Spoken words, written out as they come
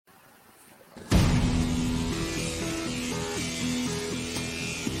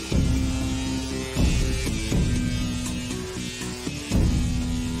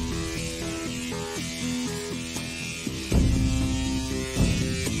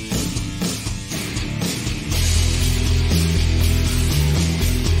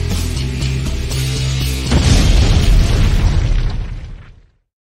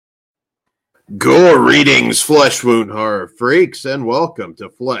Greetings, Flesh Wound Horror freaks, and welcome to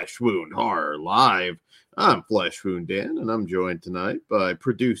Flesh Wound Horror Live. I'm Flesh Wound Dan, and I'm joined tonight by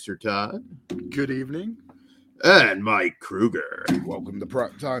producer Todd. Good evening. And Mike Kruger. Welcome to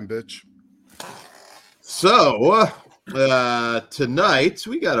prime time, bitch. So, tonight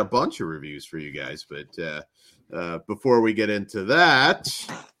we got a bunch of reviews for you guys, but before we get into that...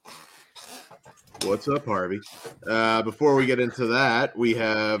 What's up, Harvey? Before we get into that, we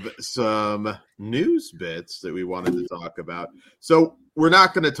have some news bits that we wanted to talk about. So we're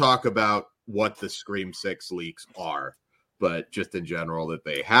not going to talk about what the Scream 6 leaks are, but just in general that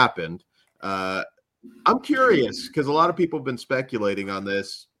they happened. I'm curious, because a lot of people have been speculating on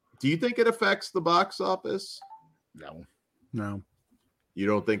this. Do you think it affects the box office? No. You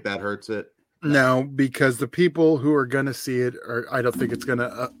don't think that hurts it? No, because the people who are going to see it, I don't think it's going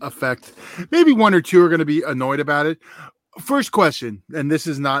to affect. Maybe one or two are going to be annoyed about it. First question, and this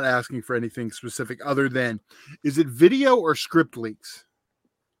is not asking for anything specific other than, is it video or script leaks?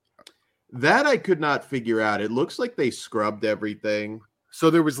 That I could not figure out. It looks like they scrubbed everything.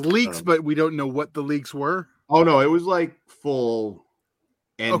 So there was leaks, but we don't know what the leaks were? Oh, no, it was like full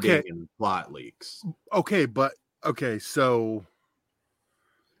ending and plot leaks. Okay, so...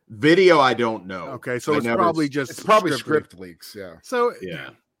 Video, I don't know. Okay, so it's probably script leaks. Yeah. So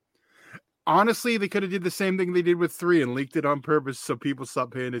yeah, honestly, they could have did the same thing they did with 3 and leaked it on purpose so people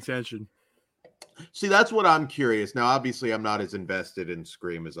stop paying attention. See, that's what I'm curious. Now, obviously, I'm not as invested in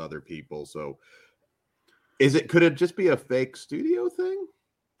Scream as other people. So, could it just be a fake studio thing?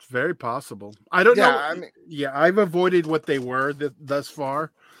 It's very possible. I don't know. I've avoided what they were thus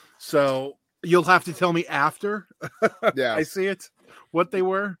far, so you'll have to tell me after. Yeah, I see it. What they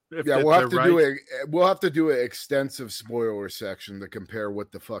were. We'll have to do an extensive spoiler section to compare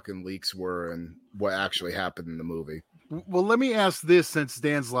what the fucking leaks were and what actually happened in the movie. Well, let me ask this, since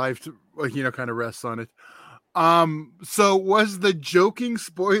Dan's life, kind of rests on it. So was the joking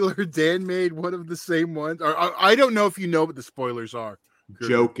spoiler Dan made one of the same ones? Or I don't know if you know what the spoilers are.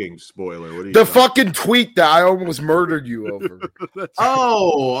 Joking spoiler. What are you the fucking tweet that I almost murdered you over?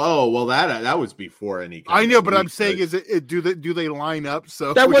 well, that was before any. I know, but I'm saying, do they line up?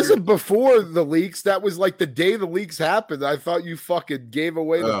 So that wasn't before the leaks. That was like the day the leaks happened. I thought you fucking gave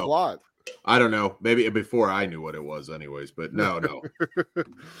away the plot. I don't know. Maybe before I knew what it was, anyways. But no.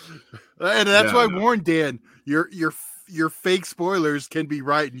 And that's why I warned Dan. Your fake spoilers can be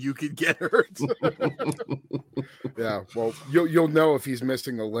right, and you can get hurt. Yeah, well, you'll know if he's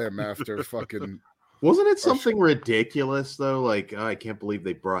missing a limb after fucking. Wasn't it something ridiculous though? Like, I can't believe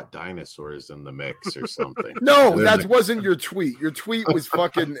they brought dinosaurs in the mix or something. No, that wasn't your tweet. Your tweet was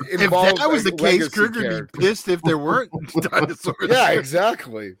fucking involved. If that was the case, Kruger would be pissed if there weren't dinosaurs. Yeah,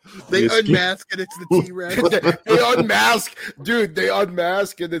 exactly. They unmask and it's the T-Rex. They unmask, dude. They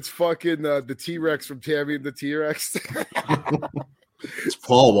unmask and it's fucking the T-Rex from Tammy and the T-Rex. It's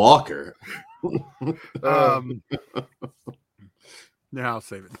Paul Walker. Yeah, I'll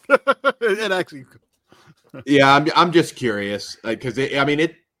save it. It actually. Yeah, I'm just curious because again,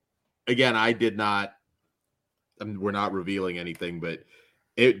 I did not. We're not revealing anything, but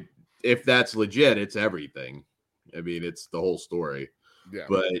if that's legit, it's everything. I mean, it's the whole story. Yeah.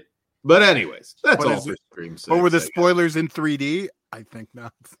 But anyways, that's all for Scream 6. Or were the spoilers in 3D? I think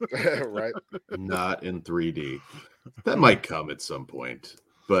not. Right. Not in 3D. That might come at some point,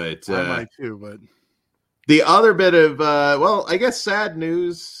 but I might too. But the other bit of I guess sad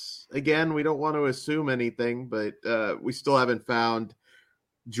news. Again, we don't want to assume anything, but we still haven't found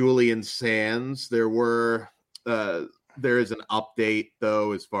Julian Sands. There is an update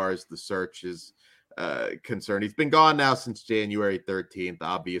though, as far as the search is concerned. He's been gone now since January 13th.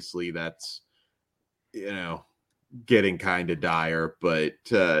 Obviously, that's getting kind of dire, but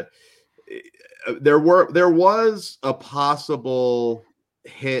there was a possible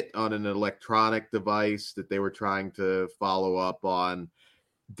hit on an electronic device that they were trying to follow up on.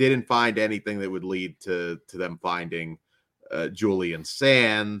 Didn't find anything that would lead to them finding Julian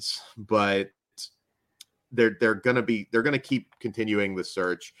Sands, but they're gonna keep continuing the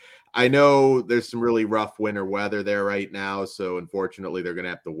search. I know there's some really rough winter weather there right now, so unfortunately they're gonna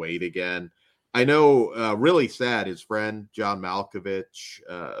have to wait again. I know, really sad, his friend John Malkovich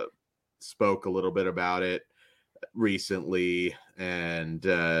spoke a little bit about it recently, and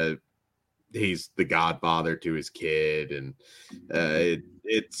he's the godfather to his kid, and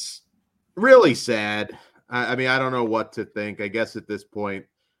it's really sad. I mean, I don't know what to think. I guess at this point,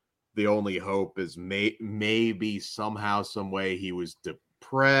 the only hope is maybe somehow, some way he was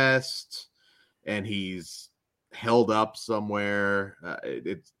depressed and he's held up somewhere.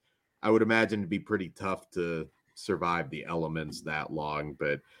 I would imagine it'd be pretty tough to survive the elements that long,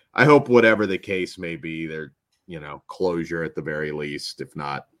 but I hope whatever the case may be, they're, closure at the very least, if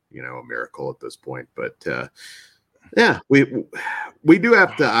not, a miracle at this point. But yeah, we do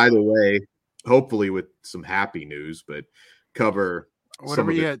have to either way, hopefully with some happy news, but cover. What are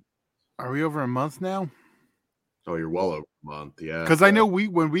we at? Are we over a month now? Oh, you're well over a month, yeah. Because I know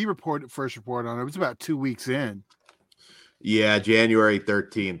when we first reported on it, it was about 2 weeks in. Yeah, January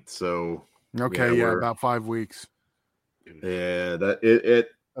 13th. So okay, yeah, about 5 weeks. Yeah,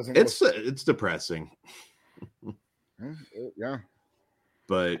 it's depressing. Yeah,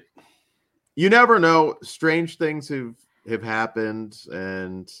 but you never know. Strange things have happened,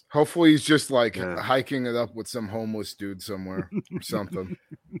 and hopefully he's just like hiking it up with some homeless dude somewhere or something.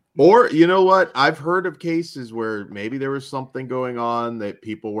 Or you know what? I've heard of cases where maybe there was something going on that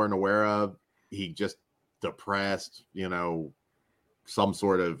people weren't aware of. He just depressed, some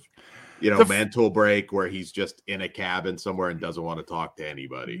sort of mental break where he's just in a cabin somewhere and doesn't want to talk to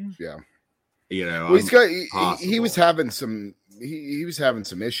anybody. Yeah. Well, he was having some he was having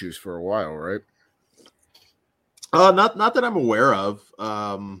some issues for a while, right? Not that I'm aware of.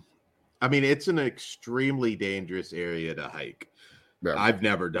 I mean, it's an extremely dangerous area to hike. Yeah. I've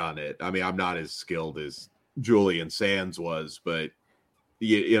never done it. I mean, I'm not as skilled as Julian Sands was, but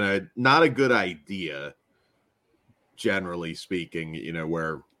not a good idea, generally speaking,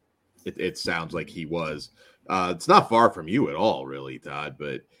 where it sounds like he was. It's not far from you at all, really, Todd,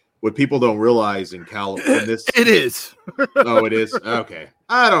 but what people don't realize in California, it is. Oh, it is. Okay.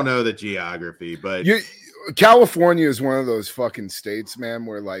 I don't know the geography, but California is one of those fucking states, man,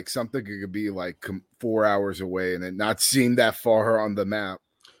 where like something could be like 4 hours away and it not seem that far on the map.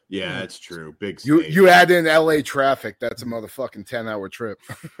 Yeah, it's true. Big state. You add in LA traffic, that's a motherfucking 10-hour trip.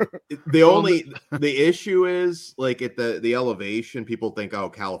 The issue is like at the elevation, people think, oh,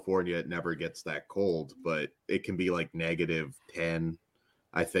 California, it never gets that cold, but it can be like -10.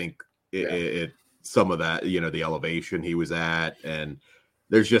 I think it some of that, the elevation he was at, and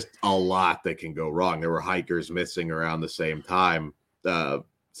there's just a lot that can go wrong. There were hikers missing around the same time.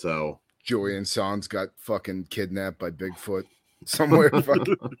 So Julian Sands got fucking kidnapped by Bigfoot somewhere.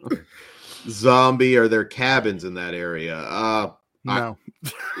 Zombie, are there cabins in that area? No.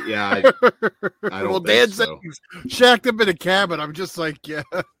 I don't Dan think so. He's shacked up in a cabin. I'm just like, yeah.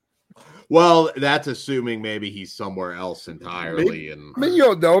 Well, that's assuming maybe he's somewhere else entirely. I mean, you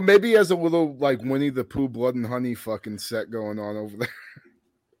don't know. Maybe he has a little like Winnie the Pooh, Blood and Honey fucking set going on over there.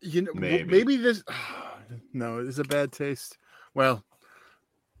 Maybe this. No, it's a bad taste. Well,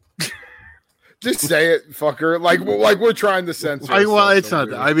 just say it, fucker. Like we're trying to censor. It's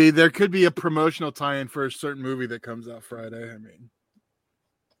not. I mean, there could be a promotional tie-in for a certain movie that comes out Friday. I mean,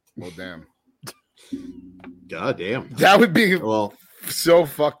 well, damn. God damn. That would be so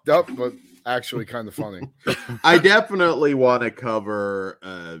fucked up, but actually kind of funny. I definitely want to cover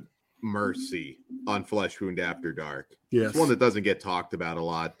Mercy on Flesh Wound After Dark. Yes. It's one that doesn't get talked about a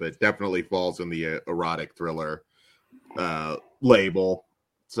lot, but definitely falls in the erotic thriller label.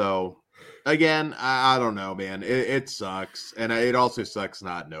 So again, I don't know, man. It sucks, and it also sucks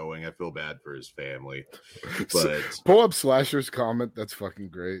not knowing. I feel bad for his family. But pull up Slasher's comment. That's fucking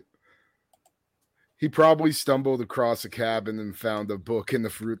great. He probably stumbled across a cabin and found a book in the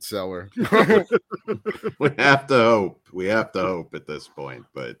fruit cellar. We have to hope. We have to hope at this point.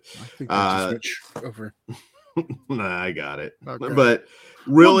 But I think just switch over. Nah, I got it. Okay. But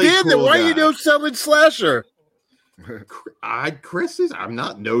really, cool why guy. are you no selling Slasher? Chris is. I'm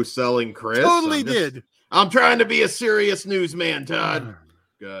not no selling Chris. Totally did. I'm trying to be a serious newsman, Todd.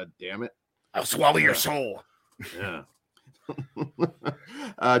 God damn it! I'll swallow your soul. Yeah.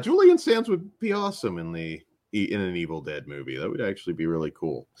 Julian Sands would be awesome in an Evil Dead movie. That would actually be really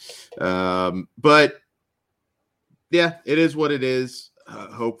cool. But yeah, it is what it is.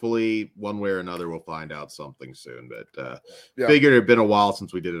 Hopefully, one way or another, we'll find out something soon. But figured it had been a while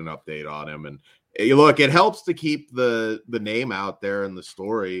since we did an update on him. And look, it helps to keep the name out there in the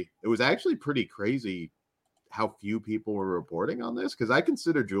story. It was actually pretty crazy how few people were reporting on this, because I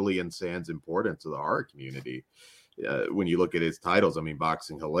consider Julian Sands important to the horror community. When you look at his titles, I mean,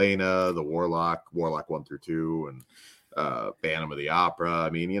 Boxing Helena, The Warlock 1 through 2, and Phantom of the Opera. I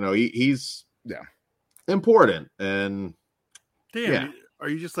mean, he's important. And damn, are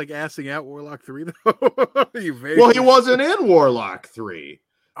you just like assing out Warlock 3 though? He wasn't in Warlock 3.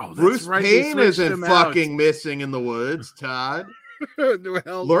 Oh, Bruce right. Payne isn't fucking missing in the woods, Todd.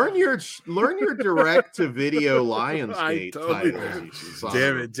 Well, learn your direct to video Lionsgate titles.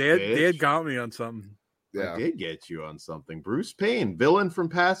 Damn it, Dan got me on something. Yeah. I did get you on something. Bruce Payne, villain from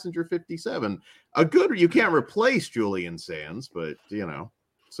Passenger 57. You can't replace Julian Sands, but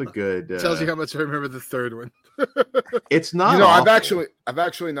It's a good. Tells you how much I remember the third one. It's not. You know, awful. I've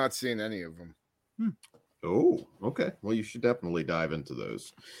actually not seen any of them. Oh, okay. Well, you should definitely dive into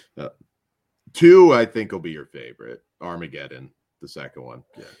those. 2, I think, will be your favorite. Armageddon, the second one.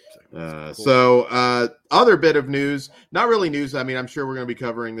 Yeah. So, other bit of news, not really news. I mean, I'm sure we're going to be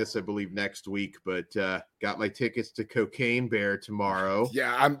covering this, I believe, next week. But got my tickets to Cocaine Bear tomorrow.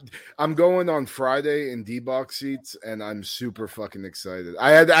 Yeah, I'm going on Friday in D-box seats, and I'm super fucking excited.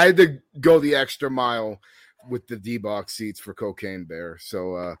 I had to go the extra mile with the D-box seats for Cocaine Bear.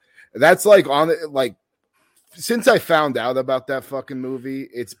 So that's like on it, like. Since I found out about that fucking movie,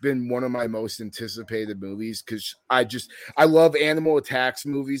 it's been one of my most anticipated movies because I love animal attacks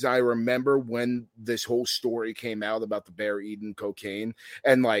movies. I remember when this whole story came out about the bear eating cocaine,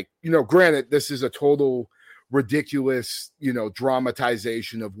 and like, you know, granted, this is a total ridiculous, you know,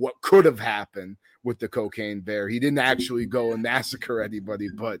 dramatization of what could have happened with the cocaine bear. He didn't actually go and massacre anybody,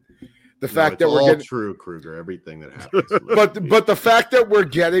 but the fact that we're getting true, Kruger, everything that happens. but the fact that we're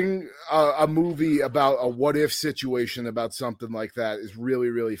getting a movie about a what if situation about something like that is really,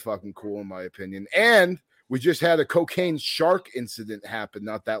 really fucking cool in my opinion. And we just had a cocaine shark incident happen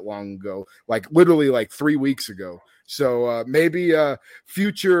not that long ago, like literally like 3 weeks ago. So maybe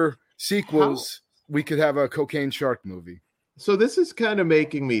future sequels, we could have a cocaine shark movie. So this is kind of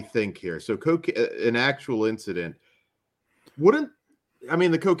making me think here. So an actual incident wouldn't. I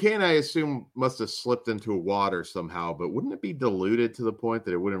mean, the cocaine, I assume, must have slipped into water somehow, but wouldn't it be diluted to the point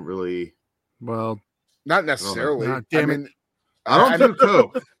that it wouldn't really? Well, not necessarily. I don't do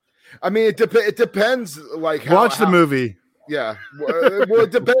coke. I mean, it depends. Like, watch the movie. Yeah, well, it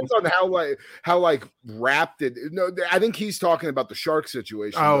depends on how wrapped it. No, I think he's talking about the shark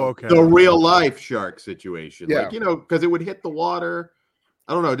situation. Oh, okay. The real life shark situation. Yeah, like, you know, because it would hit the water.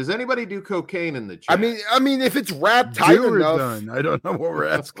 I don't know. Does anybody do cocaine in the chat? I mean, if it's wrapped tight enough, done. I don't know what we're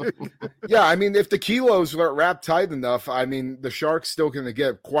asking. Yeah, I mean, if the kilos are wrapped tight enough, I mean, the shark's still going to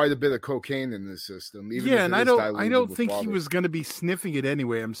get quite a bit of cocaine in the system. Even yeah, and I don't think he was going to be sniffing it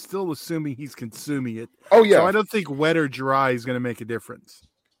anyway. I'm still assuming he's consuming it. Oh yeah, so I don't think wet or dry is going to make a difference.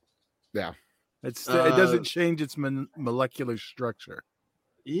 Yeah, it doesn't change its molecular structure.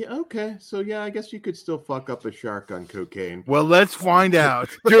 Yeah, okay. So, yeah, I guess you could still fuck up a shark on cocaine. Well, let's find out.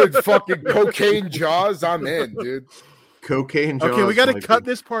 Dude, fucking cocaine jaws, I'm in, dude. Cocaine jaws. Okay, we got to cut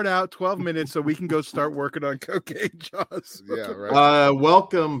this part out, 12 minutes, so we can go start working on cocaine jaws. Yeah, right.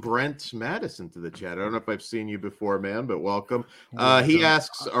 Welcome, Brent Madison, to the chat. I don't know if I've seen you before, man, but welcome. He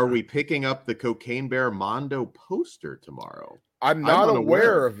asks, are we picking up the Cocaine Bear Mondo poster tomorrow? I'm not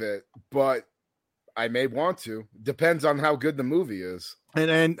aware of it, but I may want to. Depends on how good the movie is.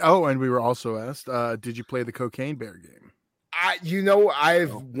 And we were also asked, did you play the Cocaine Bear game?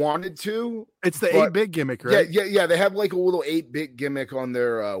 I've wanted to. It's the 8-bit gimmick, right? Yeah. They have like a little 8-bit gimmick on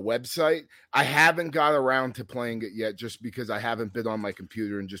their website. I haven't got around to playing it yet, just because I haven't been on my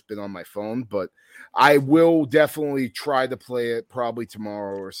computer and just been on my phone. But I will definitely try to play it probably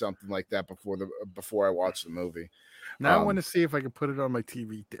tomorrow or something like that before I watch the movie. Now I want to see if I can put it on my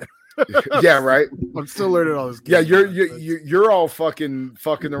TV. Yeah, right. I'm still learning all this. Yeah, you're all fucking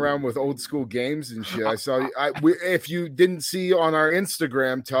around with old school games and shit. I saw. If you didn't see on our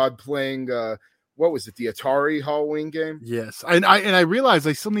Instagram, Todd playing what was it, the Atari Halloween game? Yes, and I realized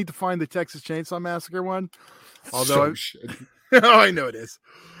I still need to find the Texas Chainsaw Massacre one. Although I know it is,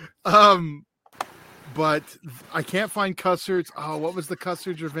 but I can't find Custard's. Oh, what was the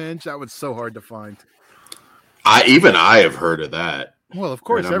Custard's Revenge? That was so hard to find. I have heard of that. Well, of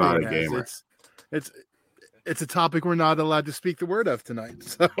course, I'm not a gamer. It's a topic we're not allowed to speak the word of tonight.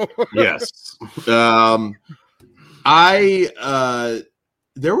 So yes,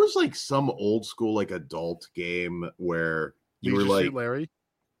 there was like some old school like adult game where you were like Larry.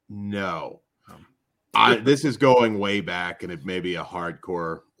 No, this is going way back, and it may be a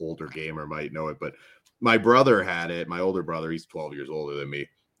hardcore older gamer might know it, but my brother had it. My older brother, he's 12 years older than me.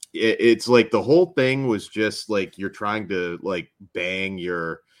 It's like the whole thing was just like you're trying to like bang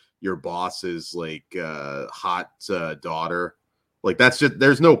your boss's like hot daughter. Like that's just,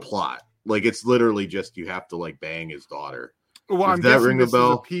 there's no plot. Like it's literally just you have to like bang his daughter. Well, I'm guessing this is a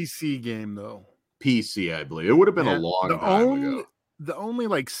PC game though. PC, I believe. It would have been a long time ago. The only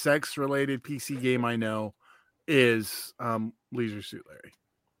like sex related PC game I know is Leisure Suit Larry.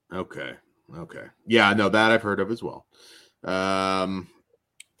 Okay. Yeah, no, that I've heard of as well.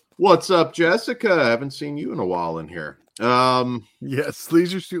 What's up, Jessica? I haven't seen you in a while in here. Yes,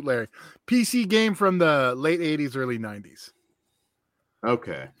 Leisure Suit Larry. PC game from the late 80s, early 90s.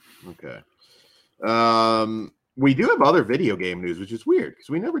 Okay. We do have other video game news, which is weird because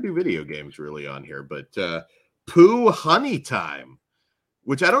we never do video games really on here. But Pooh Honey Time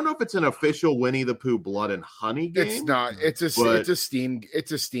which I don't know if it's an official Winnie the Pooh Blood and Honey game. It's not. It's a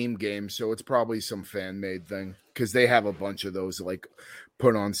Steam game, so it's probably some fan made thing because they have a bunch of those like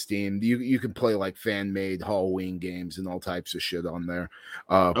put on Steam. You can play like fan made Halloween games and all types of shit on there.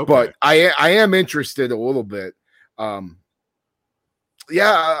 Okay. But I am interested a little bit.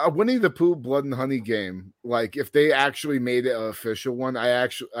 Yeah, a Winnie the Pooh Blood and Honey game. Like if they actually made it an official one, I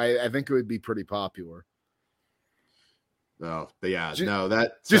think it would be pretty popular. Oh, yeah,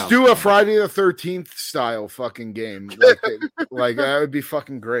 just do a Friday the 13th style fucking game. Like that would be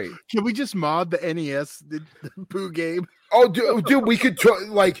fucking great. Can we just mod the NES the Pooh game? Oh, dude, we could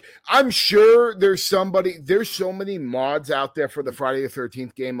like. I'm sure there's so many mods out there for the Friday the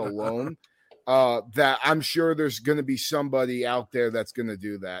 13th game alone. That I'm sure there's going to be somebody out there that's going to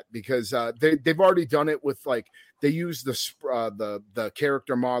do that because they've already done it with like they use the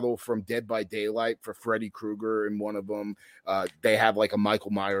character model from Dead by Daylight for Freddy Krueger in one of them. They have like a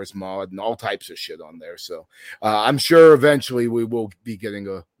Michael Myers mod and all types of shit on there. So I'm sure eventually we will be getting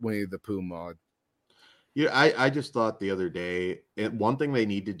a Winnie the Pooh mod. Yeah, I just thought the other day, one thing they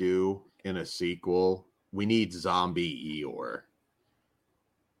need to do in a sequel, we need zombie Eeyore.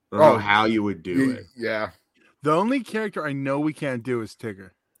 I don't know how you would do it. Yeah. The only character I know we can't do is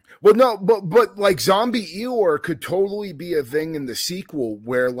Tigger. Well, no, but like zombie Eeyore could totally be a thing in the sequel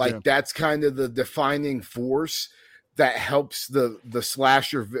where like that's kind of the defining force that helps the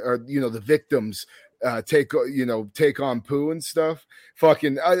slasher or the victims take on Pooh and stuff.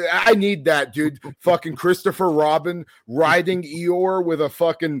 Fucking I need that, dude. Fucking Christopher Robin riding Eeyore with a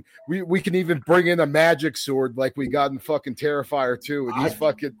fucking we can even bring in a magic sword like we got in fucking Terrifier 2 and he's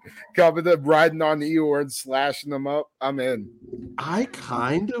fucking coming up riding on Eeyore and slashing them up. I'm in. I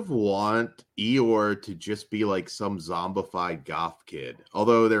kind of want Eeyore to just be like some zombified goth kid.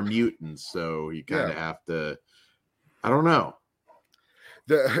 Although they're mutants, so you kind of have to I don't know.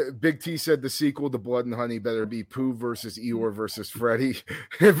 The Big T said the sequel to Blood and Honey better be Pooh versus Eeyore versus Freddy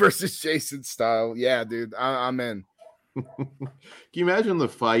versus Jason style. Yeah, dude, I'm in. Can you imagine the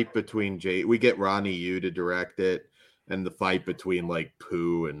fight between we get Ronnie Yu to direct it, and the fight between like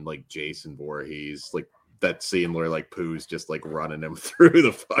Pooh and like Jason Voorhees, like that scene where like Pooh's just like running him through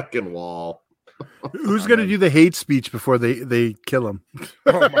the fucking wall. Who's gonna do the hate speech before they kill him?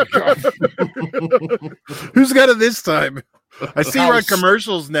 Oh my god! Who's got it this time? I see her on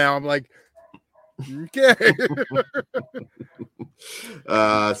commercials now. I'm like, okay.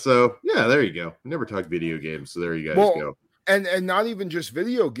 So yeah, there you go. Never talked video games, so there you guys go. And not even just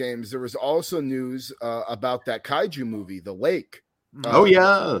video games. There was also news about that kaiju movie, The Lake. Oh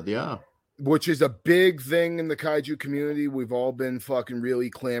yeah. Which is a big thing in the kaiju community. We've all been fucking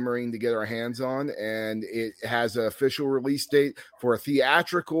really clamoring to get our hands on, and it has an official release date for a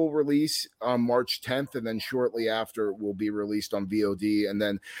theatrical release on March 10th, and then shortly after it will be released on VOD. And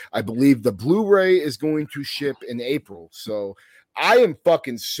then I believe the Blu-ray is going to ship in April. So I am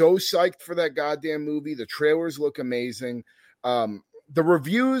fucking so psyched for that goddamn movie. The trailers look amazing. The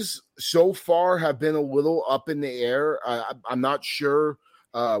reviews so far have been a little up in the air. I'm not sure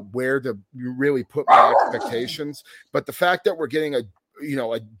where to really put my expectations, but the fact that we're getting a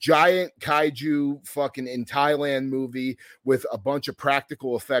giant kaiju fucking in Thailand movie with a bunch of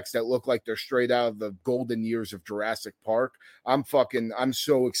practical effects that look like they're straight out of the golden years of Jurassic Park. I'm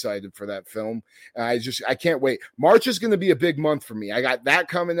so excited for that film. I can't wait. March is going to be a big month for me. I got that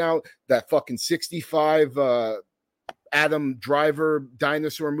coming out, that fucking 65 Adam Driver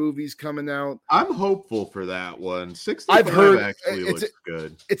dinosaur movies coming out. I'm hopeful for that one. 65 I've heard actually looks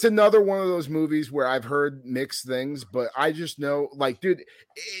good. It's another one of those movies where I've heard mixed things, but I just know, like, dude,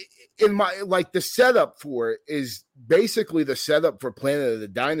 in my the setup for it is basically the setup for Planet of the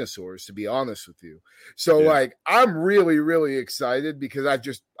Dinosaurs, to be honest with you. So like, I'm really, really excited because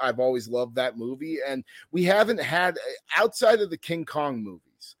I've always loved that movie, and we haven't had, outside of the King Kong movies,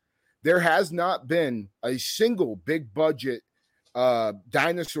 there has not been a single big budget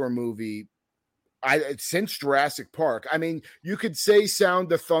dinosaur movie since Jurassic Park. I mean, you could say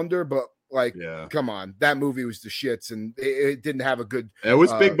Sound of Thunder, but come on, that movie was the shits, and it didn't have a good. It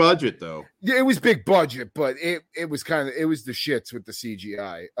was big budget though. Yeah, it was big budget, but it was the shits with the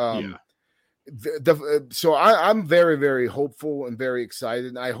CGI. So I'm very, very hopeful and very excited.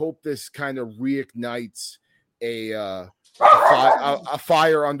 And I hope this kind of reignites a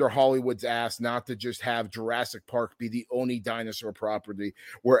fire under Hollywood's ass, not to just have Jurassic Park be the only dinosaur property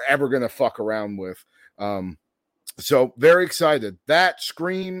we're ever going to fuck around with. So very excited. That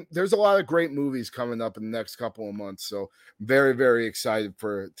Scream, there's a lot of great movies coming up in the next couple of months. So very, very excited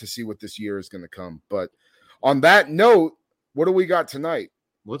to see what this year is going to come. But on that note, what do we got tonight?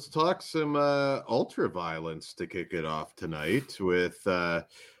 let's talk some ultra violence to kick it off tonight with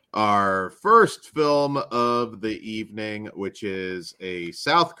our first film of the evening, which is a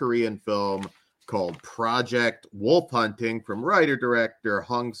South Korean film called Project Wolf Hunting from writer-director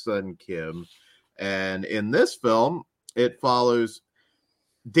Hong Sun Kim. And in this film, it follows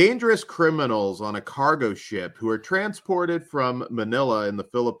dangerous criminals on a cargo ship who are transported from Manila in the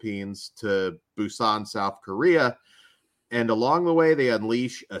Philippines to Busan, South Korea. And along the way, they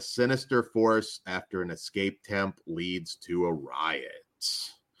unleash a sinister force after an escape attempt leads to a riot.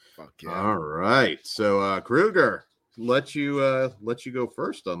 Fuck yeah. All right. So, Kruger, let you go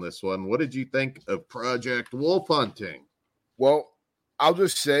first on this one. What did you think of Project Wolf Hunting? Well, I'll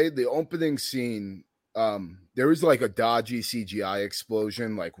just say the opening scene, there was like a dodgy CGI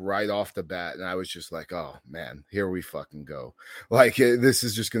explosion, like right off the bat. And I was just like, oh man, here we fucking go. Like this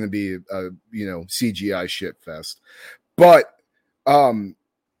is just going to be a, CGI shit fest. But,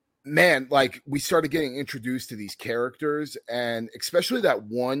 man, like we started getting introduced to these characters, and especially that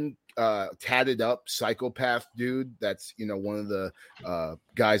one tatted up psychopath dude that's one of the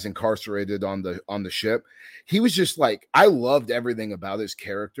guys incarcerated on the ship. He was just like, I loved everything about his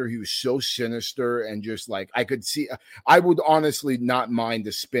character. He was so sinister, and just like I would honestly not mind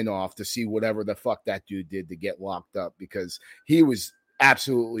a spin-off to see whatever the fuck that dude did to get locked up, because he was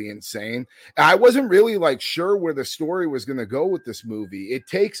absolutely insane. I wasn't really like sure where the story was going to go with this movie. It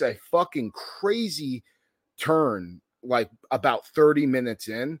takes a fucking crazy turn like about 30 minutes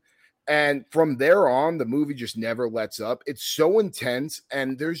in, and from there on the movie just never lets up. It's so intense,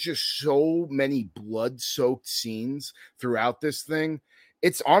 and there's just so many blood-soaked scenes throughout this thing.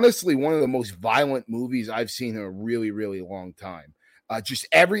 It's honestly one of the most violent movies I've seen in a really, really long time. Just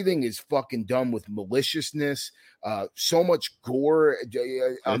everything is fucking done with maliciousness. So much gore,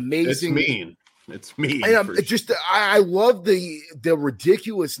 amazing. It's mean. And I love the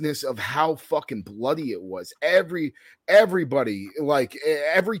ridiculousness of how fucking bloody it was. Everybody, like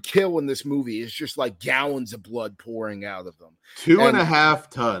every kill in this movie is just like gallons of blood pouring out of them. 2.5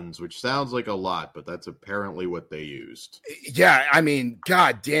 tons, which sounds like a lot, but that's apparently what they used. Yeah, I mean,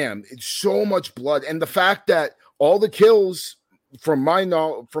 god damn, it's so much blood, and the fact that all the kills, from my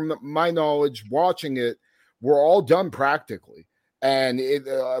knowledge, watching it, were all done practically, and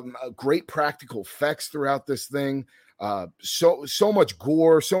great practical effects throughout this thing. So much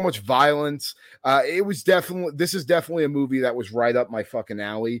gore, so much violence. This is definitely a movie that was right up my fucking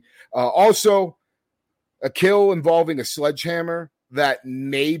alley. Also, a kill involving a sledgehammer that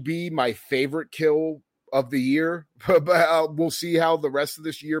may be my favorite kill of the year, but we'll see how the rest of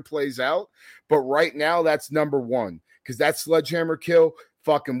this year plays out. But right now, that's number one. Because that sledgehammer kill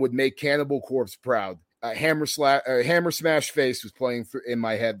fucking would make Cannibal Corpse proud. Hammer Smash Face was playing in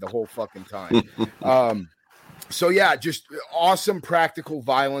my head the whole fucking time. So yeah, just awesome practical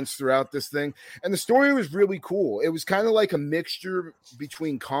violence throughout this thing. And the story was really cool. It was kind of like a mixture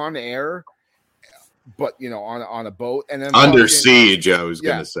between Con Air, but on a boat, and then Under Siege, I was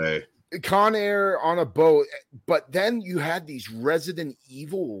gonna say. Con Air on a boat, but then you had these Resident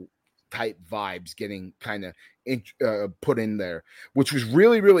Evil type vibes getting kind of put in there, which was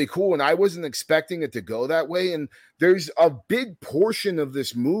really, really cool. And I wasn't expecting it to go that way. And there's a big portion of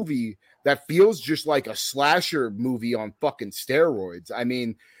this movie that feels just like a slasher movie on fucking steroids. I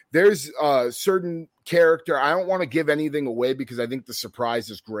mean, there's a certain character. I don't want to give anything away because I think the surprise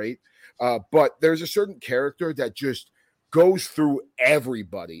is great. But there's a certain character that just goes through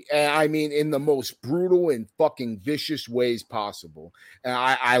everybody. And I mean, in the most brutal and fucking vicious ways possible. And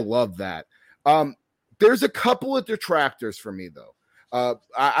I love that. There's a couple of detractors for me, though.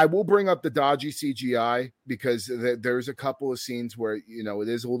 I will bring up the dodgy CGI because there's a couple of scenes where, it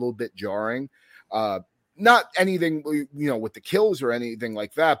is a little bit jarring. Not anything, with the kills or anything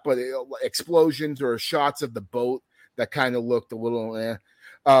like that, but explosions or shots of the boat that kind of looked a little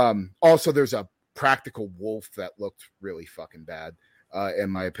Also, there's a practical wolf that looked really fucking bad, in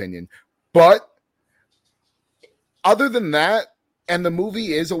my opinion. But other than that, and the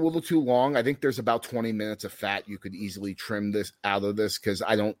movie is a little too long. I think there's about 20 minutes of fat. You could easily trim this out of this because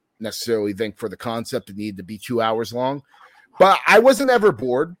I don't necessarily think for the concept it needed to be 2 hours long. But I wasn't ever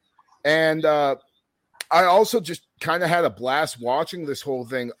bored. And I also just kind of had a blast watching this whole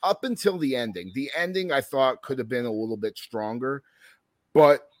thing up until the ending. The ending I thought could have been a little bit stronger.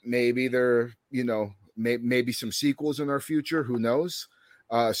 But maybe there, maybe some sequels in our future. Who knows?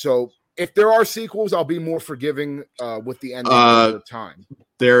 So if there are sequels, I'll be more forgiving with the ending over time.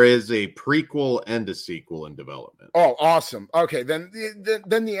 There is a prequel and a sequel in development. Oh, awesome. Okay, then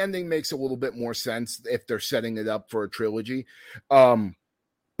the ending makes a little bit more sense if they're setting it up for a trilogy. But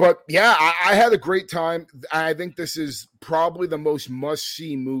But yeah, I had a great time. I think this is probably the most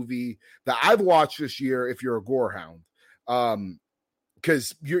must-see movie that I've watched this year if you're a gorehound.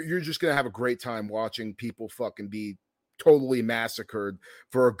 Because you're just gonna have a great time watching people fucking be totally massacred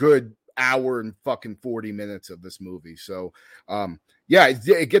for a good hour and fucking 40 minutes of this movie. So yeah,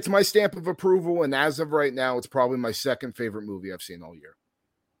 it gets my stamp of approval, and as of right now, it's probably my second favorite movie I've seen all year.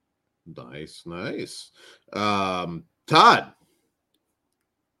 Nice. Todd,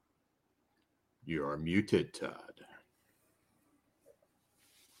 you are muted, Todd.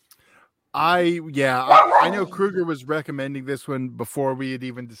 I know Kruger was recommending this one before we had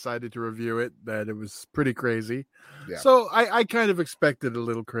even decided to review it, that it was pretty crazy. Yeah. So I kind of expected a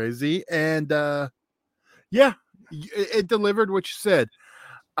little crazy, and yeah, it delivered what you said.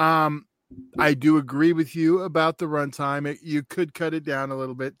 I do agree with you about the runtime. You could cut it down a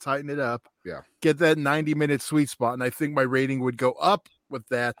little bit, tighten it up. Yeah. Get that 90-minute sweet spot, and I think my rating would go up with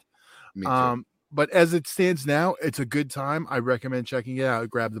that. Me too. But as it stands now, it's a good time. I recommend checking it out.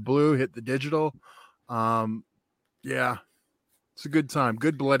 Grab the blue, hit the digital. Yeah, it's a good time.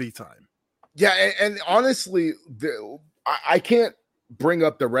 Good bloody time. Yeah, and honestly, I can't bring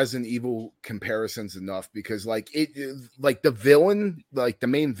up the Resident Evil comparisons enough, because like the villain, like the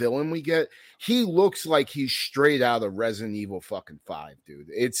main villain we get, he looks like he's straight out of Resident Evil fucking 5, dude.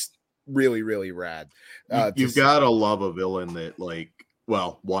 It's really, really rad. You've got to love a villain that, like,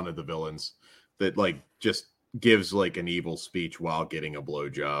 well, one of the villains that like just gives like an evil speech while getting a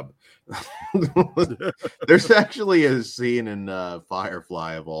blowjob. There's actually a scene in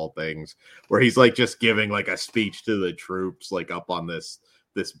Firefly, of all things, where he's like just giving like a speech to the troops, like up on this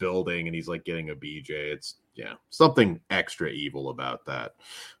building, and he's like getting a BJ. It's something extra evil about that.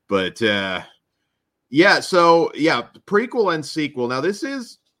 But so prequel and sequel. Now this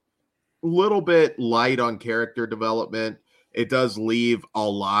is a little bit light on character development. It does leave a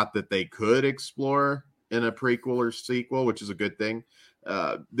lot that they could explore in a prequel or sequel, which is a good thing.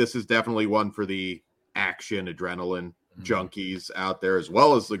 This is definitely one for the action adrenaline junkies out there, as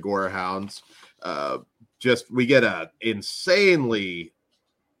well as the gore hounds. We get a insanely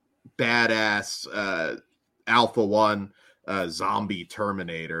badass Alpha 1 zombie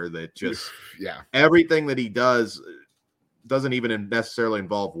Terminator that just everything that he does doesn't even necessarily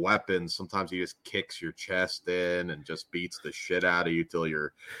involve weapons. Sometimes he just kicks your chest in and just beats the shit out of you till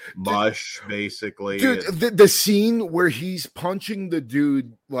you're mush, basically. Dude, the scene where he's punching the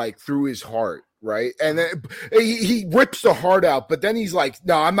dude like through his heart, right? And then he rips the heart out, but then he's like,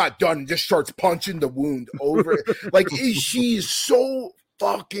 no, I'm not done. And just starts punching the wound over. Like, she's so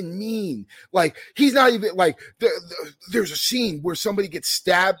fucking mean. Like, he's not even like there's a scene where somebody gets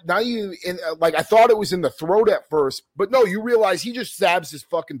stabbed, not even in like, I thought it was in the throat at first, but no, you realize he just stabs this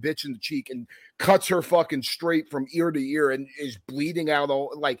fucking bitch in the cheek and cuts her fucking straight from ear to ear and is bleeding out.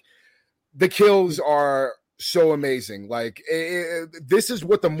 All like, the kills are so amazing. Like, this is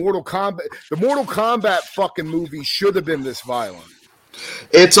what the Mortal Kombat fucking movie should have been, this violent.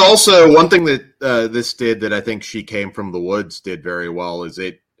 It's also one thing that this did that I think She Came from the Woods did very well is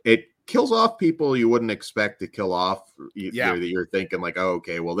it kills off people you wouldn't expect to kill off. That you're thinking like, oh,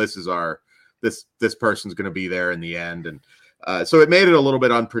 okay, well, this is this person's going to be there in the end, and so it made it a little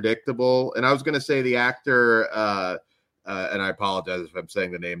bit unpredictable. And I was going to say the actor, and I apologize if I'm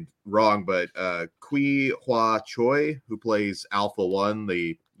saying the name wrong, but Kui Hwa Choi, who plays Alpha 1,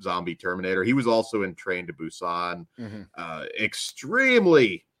 the zombie Terminator, he was also in Train to Busan.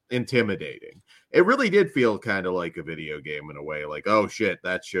 Extremely intimidating. It really did feel kind of like a video game in a way, like, oh shit,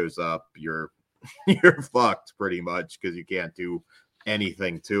 that shows up, you're fucked pretty much, because you can't do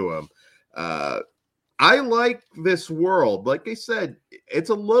anything to him. I like this world. Like I said, it's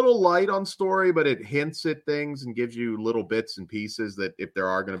a little light on story, but it hints at things and gives you little bits and pieces that if there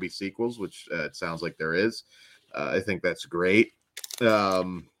are going to be sequels, which it sounds like there is, I think that's great.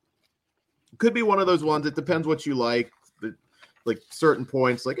 Could be one of those ones. It depends what you like. Like certain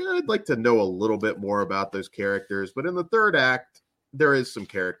points, like I'd like to know a little bit more about those characters. But in the third act, there is some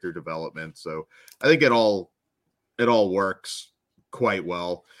character development, so I think it all works quite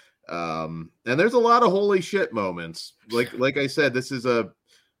well. And there's a lot of holy shit moments. Like I said, this is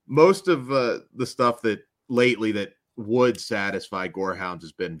most of the stuff that lately that would satisfy gorehounds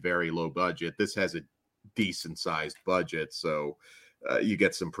has been very low budget. This has a decent sized budget, so you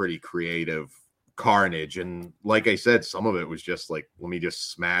get some pretty creative carnage. And like I said, some of it was just like, let me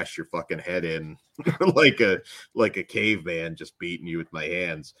just smash your fucking head in like a caveman, just beating you with my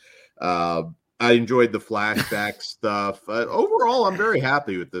hands. I enjoyed the flashback stuff. Overall, I'm very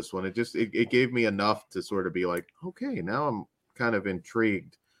happy with this one. It gave me enough to sort of be like, okay, now I'm kind of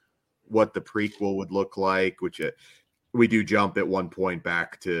intrigued what the prequel would look like, which we do jump at one point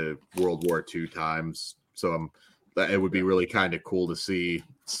back to World War II times. So it would be really kind of cool to see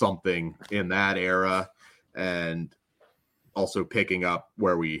something in that era, and also picking up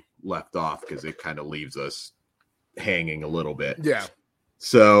where we left off, because it kind of leaves us hanging a little bit. Yeah.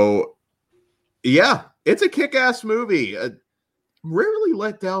 So, yeah, it's a kick-ass movie. Rarely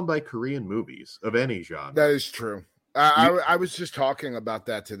let down by Korean movies of any genre. That is true. I was just talking about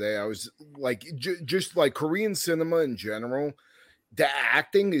that today. I was like, just like Korean cinema in general, the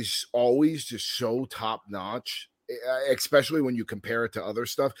acting is always just so top notch, especially when you compare it to other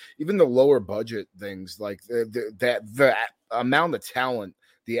stuff. Even the lower budget things, like the amount of talent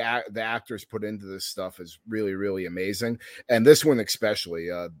the actors put into this stuff is really, really amazing. And this one especially,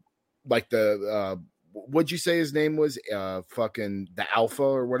 like what'd you say his name was? Fucking the Alpha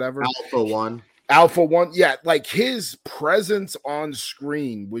or whatever. Alpha One, yeah, like his presence on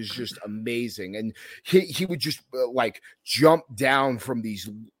screen was just amazing, and he would just like jump down from these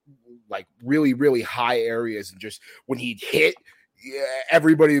like really, really high areas, and just when he'd hit,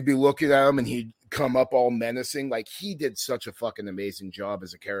 everybody would be looking at him, and he'd come up all menacing. Like, he did such a fucking amazing job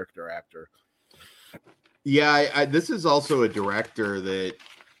as a character actor. Yeah, this is also a director that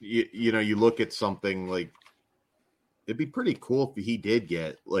you know, you look at something like, it'd be pretty cool if he did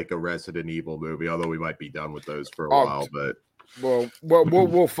get like a Resident Evil movie, although we might be done with those for a while. But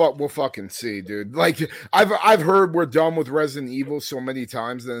we'll fucking see, dude. Like, I've heard we're done with Resident Evil so many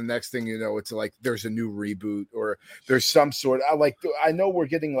times, and the next thing you know, it's like there's a new reboot, or there's some sort. I know we're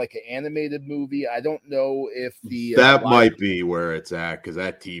getting like an animated movie. I don't know if that might be where it's at, because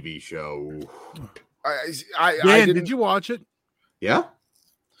that TV show. Did you watch it? Yeah.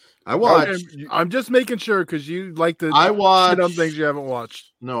 I watched. I'm just making sure, because you like to watch on things you haven't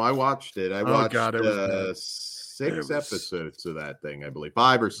watched. No, I watched it. I watched 6 episodes of that thing, I believe.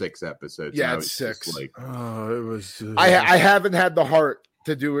 5 or 6 episodes. Yeah, it's 6. It was. I haven't had the heart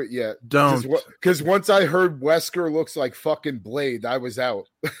to do it yet. Don't. Because once I heard Wesker looks like fucking Blade, I was out.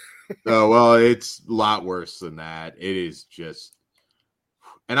 Oh, well, it's a lot worse than that. It is just.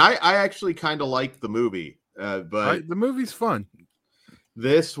 And I actually kind of liked the movie, but the movie's fun.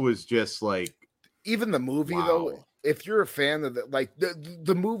 This was just like, even the movie though, if you're a fan of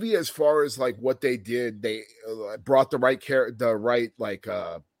the movie, as far as like what they did, they brought the right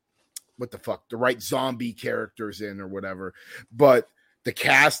zombie characters in or whatever, but the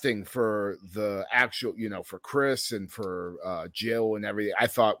casting for the actual, for Chris and for Jill and everything, I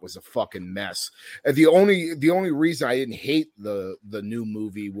thought was a fucking mess. And the only reason I didn't hate the new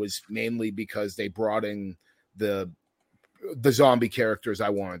movie was mainly because they brought in the zombie characters I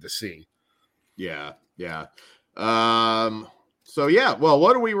wanted to see. Yeah. So yeah, well,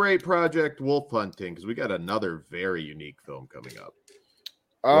 what do we rate Project Wolf Hunting? Because we got another very unique film coming up.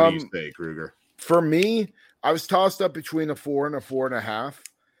 What do you say, Kruger? For me, I was tossed up between a 4 and a 4.5.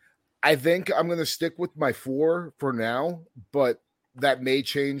 I think I'm going to stick with my 4 for now, but that may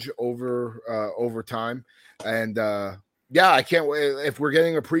change over time. And yeah, I can't wait. If we're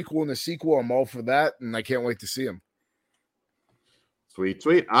getting a prequel and a sequel, I'm all for that, and I can't wait to see them. Sweet.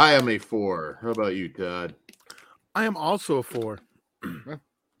 I am a 4. How about you, Todd? I am also a 4.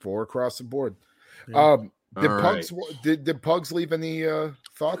 4 across the board. Yeah. Did Pugs leave any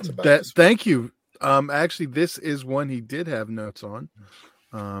thoughts about that? this? Thank you. Actually, this is one he did have notes on.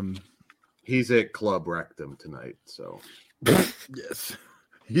 He's at Club Rectum tonight, so yes,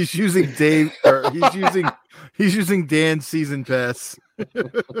 he's using Dave. Or he's using Dan's season pass.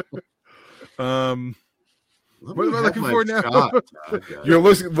 What am I looking for now? You're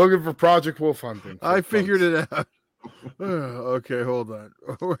looking for Project Wolf Hunting. I figured it out. Okay, hold on.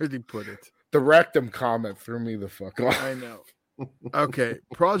 Where did he put it? The rectum comment threw me the fuck off. I know. Okay,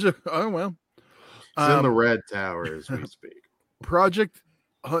 Project. Oh well, it's in the Red Tower as we speak. Project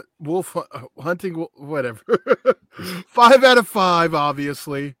Wolf Hunting, whatever. 5 out of 5,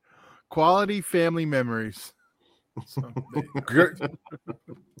 obviously. Quality family memories. So,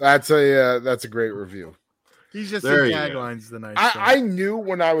 that's a great review. He's just in taglines tonight. I knew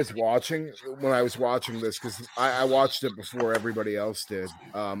when I was watching this, because I watched it before everybody else did.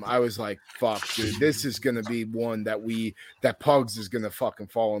 I was like, "Fuck, dude, this is gonna be one that Pugs is gonna fucking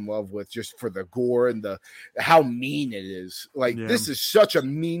fall in love with, just for the gore and how mean it is. Like, This is such a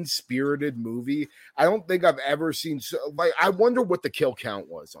mean-spirited movie. I don't think I've ever seen. I wonder what the kill count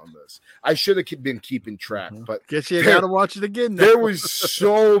was on this. I should have been keeping track, but guess you gotta watch it again. There was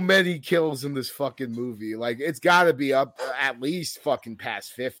so many kills in this fucking movie. Like, it's got to be up at least fucking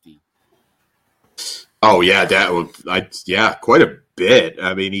past 50. Oh yeah, quite a bit.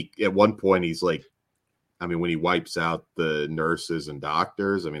 I mean, at one point he's like, I mean, when he wipes out the nurses and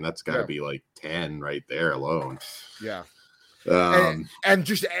doctors, I mean, that's got to be like 10 right there alone. Yeah. Um,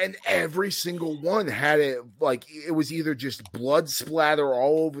 and every single one had it, like, it was either just blood splatter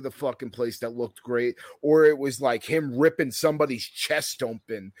all over the fucking place that looked great, or it was like him ripping somebody's chest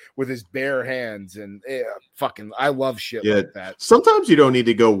open with his bare hands. And fucking, I love shit like that. Sometimes you don't need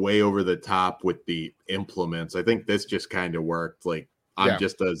to go way over the top with the implements. I think this just kind of worked. Like, I'm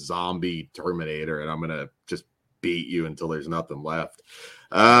just a zombie Terminator, and I'm gonna just beat you until there's nothing left.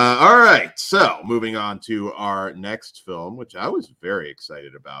 All right, so moving on to our next film, which I was very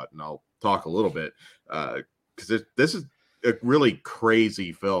excited about, and I'll talk a little bit because this is a really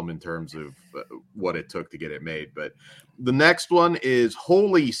crazy film in terms of what it took to get it made. But the next one is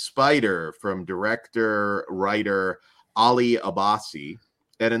Holy Spider from director-writer Ali Abbasi.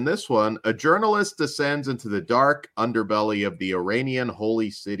 And in this one, a journalist descends into the dark underbelly of the Iranian holy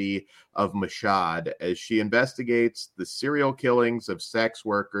city of Mashhad as she investigates the serial killings of sex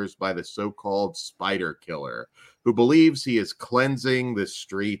workers by the so-called Spider Killer, who believes he is cleansing the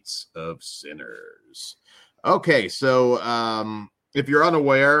streets of sinners. Okay, so if you're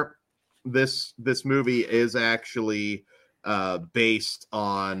unaware, this movie is actually based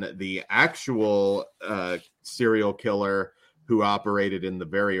on the actual serial killer who operated in the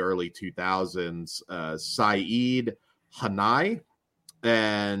very early 2000s, Saeed Hanai.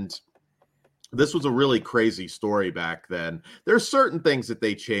 And this was a really crazy story back then. There's certain things that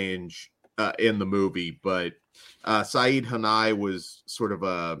they change in the movie, but Saeed Hanai was sort of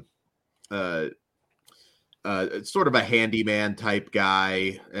a handyman type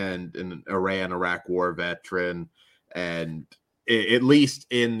guy and an Iran-Iraq war veteran. And at least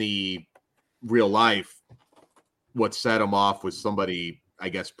in the real life, what set him off was somebody, I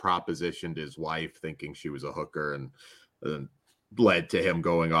guess, propositioned his wife thinking she was a hooker, and led to him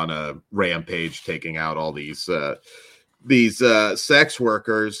going on a rampage, taking out all these sex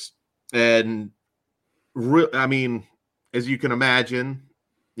workers. And I mean, as you can imagine,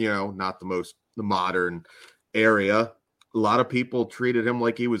 not the modern area, a lot of people treated him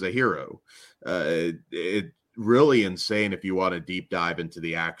like he was a hero. It really insane if you want to deep dive into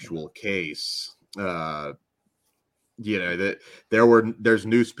the actual case. That there's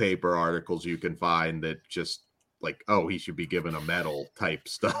newspaper articles you can find that just like, oh, he should be given a medal type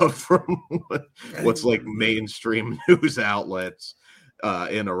stuff from what's like mainstream news outlets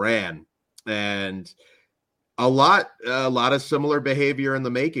in Iran. And a lot of similar behavior in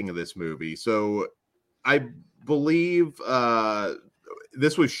the making of this movie. So I believe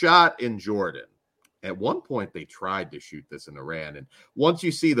this was shot in Jordan. At one point they tried to shoot this in Iran, and once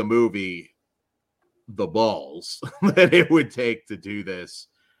you see the movie, the balls that it would take to do this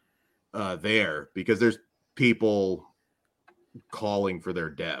there, because there's people calling for their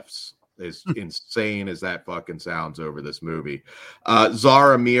deaths, as insane as that fucking sounds, over this movie.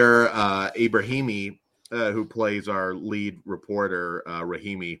 Zara Mir Ibrahimi, who plays our lead reporter,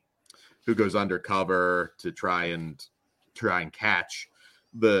 Rahimi, who goes undercover to try and catch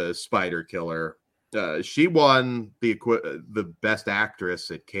the Spider Killer. She won the Best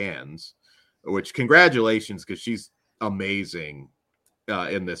Actress at Cannes, which, congratulations, because she's amazing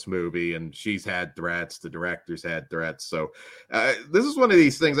in this movie, and she's had threats. The director's had threats. So this is one of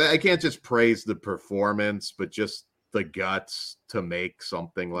these things. I can't just praise the performance, but just the guts to make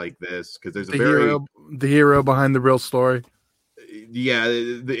something like this, because there's the hero behind the real story. Yeah,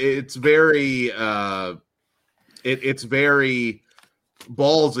 it's very it's very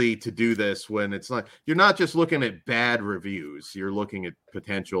ballsy to do this when it's like you're not just looking at bad reviews, you're looking at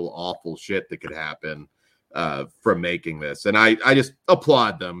potential awful shit that could happen from making this. And I just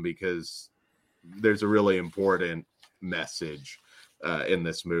applaud them, because there's a really important message in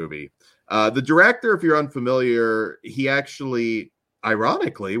this movie. The director, if you're unfamiliar, he actually,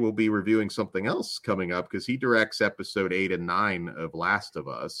 ironically, will be reviewing something else coming up, because he directs episode 8 and 9 of Last of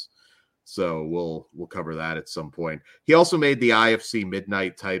Us. So we'll cover that at some point. He also made the IFC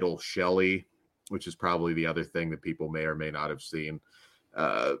Midnight title Shelley, which is probably the other thing that people may or may not have seen.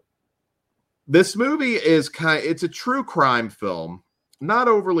 This movie is it's a true crime film, not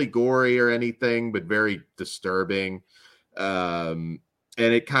overly gory or anything, but very disturbing. And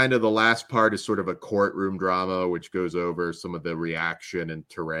it kind of, the last part is sort of a courtroom drama, which goes over some of the reaction in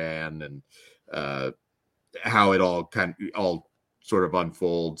Tehran and how it all sort of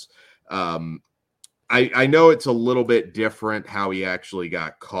unfolds. I know it's a little bit different how he actually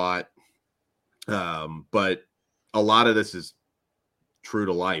got caught, but a lot of this is true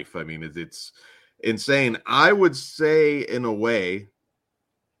to life. I mean, it's insane. I would say, in a way,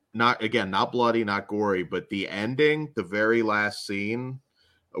 not bloody, not gory, but the ending, the very last scene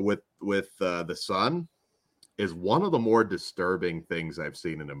with the son, is one of the more disturbing things I've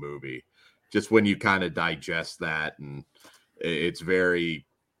seen in a movie. Just when you kind of digest that, and it's very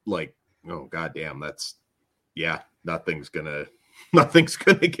like, oh goddamn, that's nothing's gonna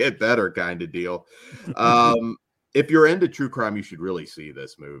get better kind of deal. If you're into true crime, you should really see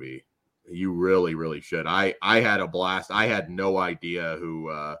this movie. You really, really should. I had a blast. I had no idea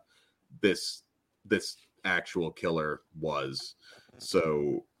who this actual killer was,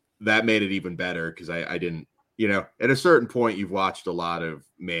 so that made it even better because I didn't. At a certain point, you've watched a lot of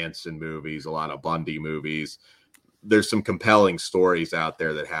Manson movies, a lot of Bundy movies. There's some compelling stories out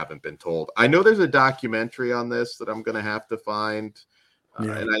there that haven't been told. I know there's a documentary on this that I'm going to have to find.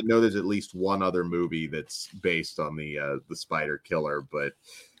 And I know there's at least one other movie that's based on the Spider Killer, but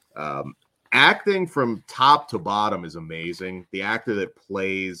acting from top to bottom is amazing. The actor that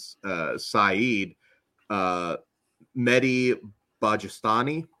plays Saeed, Mehdi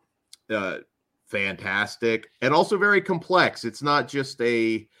Bajestani, fantastic, and also very complex. It's not just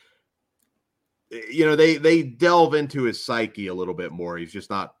they delve into his psyche a little bit more. He's just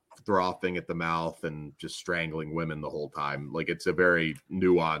not frothing at the mouth and just strangling women the whole time. Like, it's a very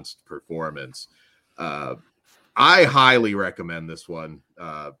nuanced performance. I highly recommend this one,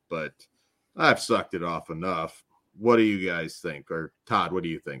 but I've sucked it off enough. What do you guys think? Or Todd, what do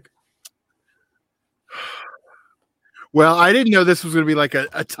you think? Well, I didn't know this was going to be like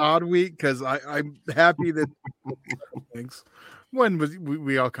a Todd week because I'm happy that thanks. When was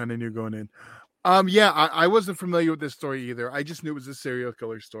we all kind of knew going in. I wasn't familiar with this story either. I just knew it was a serial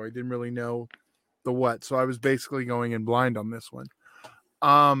killer story. Didn't really know the what. So I was basically going in blind on this one.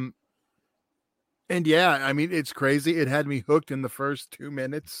 And yeah, I mean, it's crazy. It had me hooked in the first 2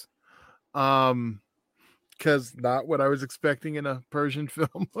 minutes. Because not what I was expecting in a Persian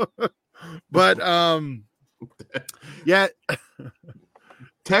film. But yeah.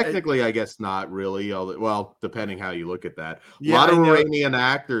 Technically, I guess not really. Well, depending how you look at that. A lot of Iranian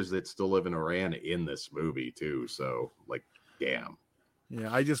actors that still live in Iran in this movie too. So, like, damn.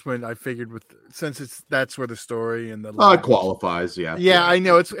 Yeah, I figured since that's where the story and the it qualifies. Yeah. Yeah, I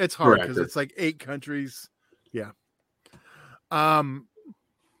know it's hard because it's like 8 countries. Yeah.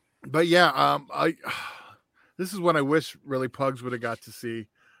 But yeah, this is what I wish really Pugs would have got to see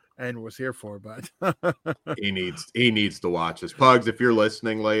and was here for, but he needs to watch this. Pugs, if you're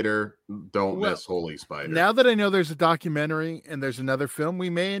listening later, don't miss Holy Spider. Now that I know there's a documentary and there's another film, we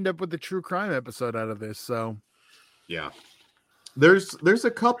may end up with a true crime episode out of this. So yeah, there's a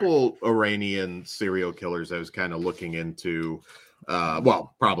couple Iranian serial killers I was kind of looking into.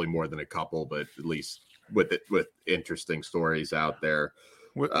 Well, probably more than a couple, but at least with interesting stories out there.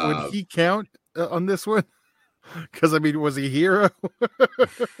 Would he count on this one? Because I mean, was he a hero?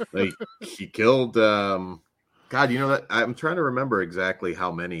 Like, he killed. God, that I'm trying to remember exactly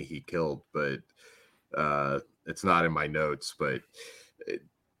how many he killed, but it's not in my notes. But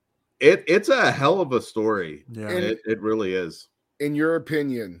it's a hell of a story. Yeah, it really is. In your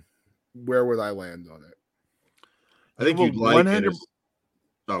opinion, where would I land on it? I think you'd like 100.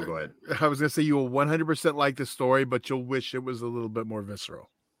 Oh, go ahead. I was gonna say you will 100% like the story, but you'll wish it was a little bit more visceral.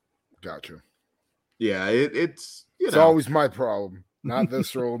 Gotcha. Yeah, it's always my problem. Not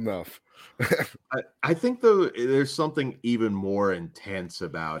visceral enough. I think though there's something even more intense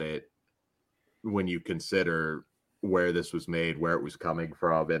about it when you consider where this was made, where it was coming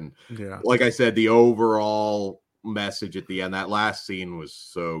from, and like I said, the overall message at the end. That last scene was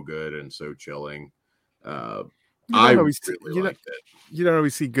so good and so chilling. I really liked it. You don't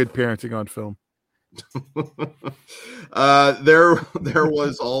always see good parenting on film. There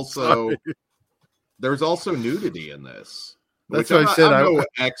was also there's also nudity in this. That's what I said. I'm no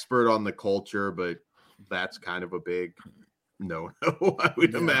expert on the culture, but that's kind of a big no, I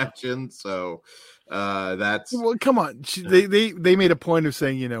would imagine. So that's come on. They made a point of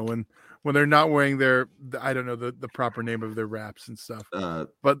saying, when they're not wearing their, I don't know the proper name of their wraps and stuff.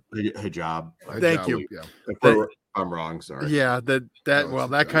 But hijab. Thank you. Yeah. I'm wrong. Sorry. Yeah,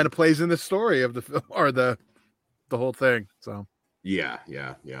 that kind of plays in the story of the film or the whole thing. So yeah.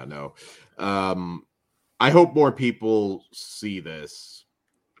 No, I hope more people see this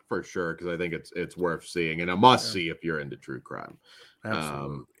for sure because I think it's worth seeing and a must see if you're into true crime.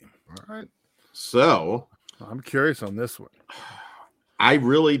 Absolutely. All right. So I'm curious on this one. I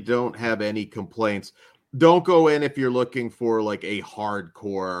really don't have any complaints. Don't go in if you're looking for like a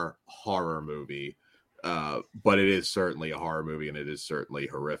hardcore horror movie. But it is certainly a horror movie and it is certainly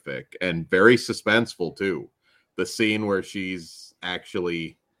horrific and very suspenseful too. The scene where she's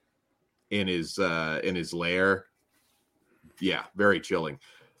actually in his lair. Yeah, very chilling.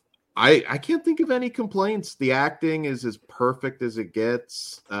 I can't think of any complaints. The acting is as perfect as it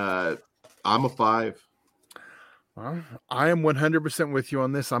gets. I'm a 5. Well, I am 100% with you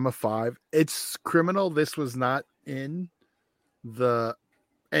on this. I'm a 5. It's criminal. This was not in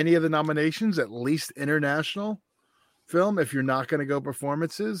any of the nominations, at least international film, if you're not going to go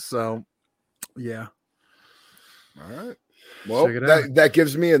performances. So, yeah. All right. Well, that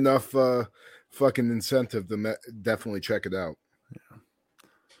gives me enough fucking incentive to definitely check it out. Yeah.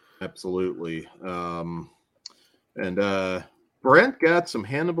 Absolutely. Brent got some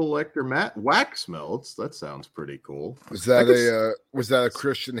Hannibal Lecter wax melts. That sounds pretty cool. Was that a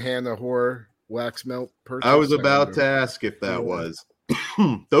Christian Hannah horror wax melt purchase? I was about to ask if that was.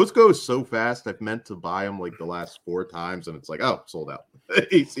 Those go so fast. I've meant to buy them like the last 4 times, and it's like, oh, sold out.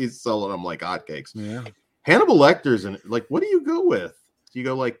 he's selling them like hotcakes. Yeah. Hannibal Lecter's and like, what do you go with? Do you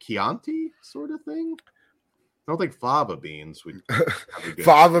go like Chianti sort of thing? I don't think fava beans would.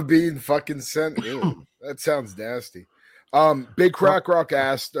 Fava bean fucking scent. Ew, that sounds nasty. Big Crack Rock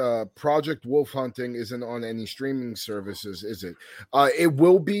asked, Project Wolf Hunting isn't on any streaming services, is it? It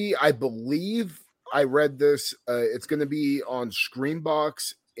will be, I believe. I read this. It's going to be on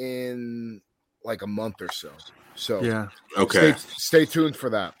Screambox in like a month or so. So yeah, okay. Stay tuned for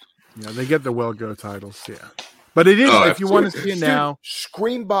that. Yeah, they get the Well Go titles. Yeah, but it is if you want to see it now.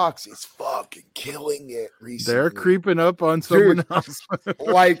 Screambox is fucking killing it recently. They're creeping up on someone else.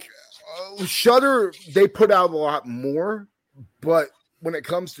 Like Shudder, they put out a lot more, but when it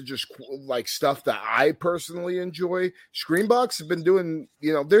comes to just like stuff that I personally enjoy, Screambox have been doing,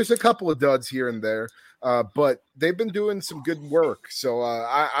 there's a couple of duds here and there, but they've been doing some good work. So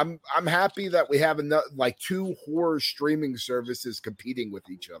I'm happy that we have enough, like 2 horror streaming services competing with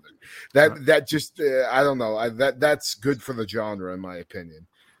each other. That just I don't know. That's good for the genre in my opinion.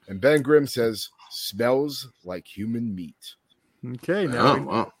 And Ben Grimm says smells like human meat. Okay,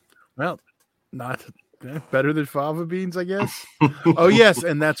 now well, not. Better than fava beans, I guess. Oh yes,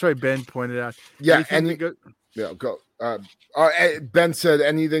 and that's right. Ben pointed out. Yeah, go. Ben said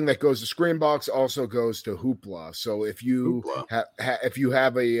anything that goes to Screambox also goes to Hoopla. So if you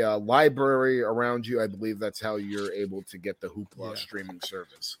have a library around you, I believe that's how you're able to get the Hoopla streaming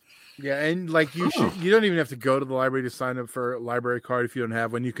service. Yeah, and like you don't even have to go to the library to sign up for a library card if you don't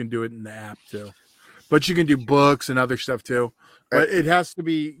have one. You can do it in the app too. But you can do books and other stuff too. But it has to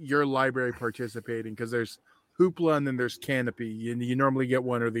be your library participating because there's Hoopla and then there's Canopy, and you normally get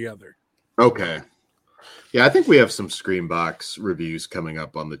one or the other. Okay. Yeah, I think we have some Screambox reviews coming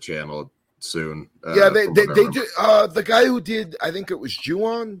up on the channel soon. Yeah, they did. The guy who did, I think it was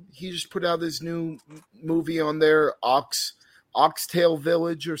Ju-on, he just put out his new movie on there, Oxtail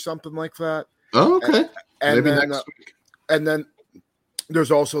Village or something like that. Oh, okay. And maybe then, next week. And then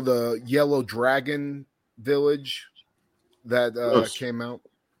there's also the Yellow Dragon Village that came out.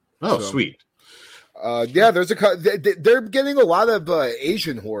 Oh, so, sweet. Yeah, they're getting a lot of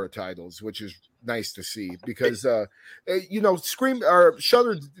Asian horror titles, which is nice to see because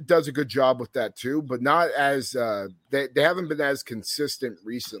Shudder does a good job with that too, but not as they haven't been as consistent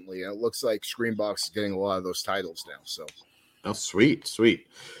recently. And it looks like Screambox is getting a lot of those titles now. So, oh, sweet.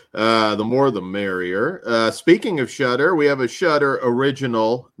 The more the merrier. Speaking of Shudder, we have a Shudder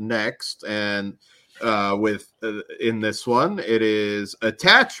original next, and in this one, it is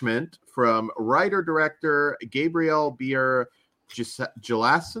Attachment from writer-director Gabriel Bier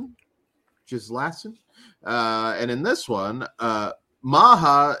Gislason. And in this one,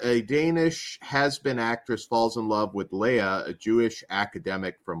 Maha, a Danish has-been actress, falls in love with Leia, a Jewish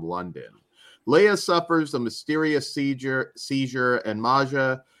academic from London. Leia suffers a mysterious seizure, and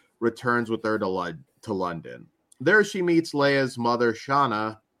Maja returns with her to London. There she meets Leia's mother,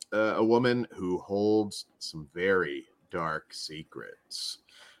 Shana, a woman who holds some very dark secrets.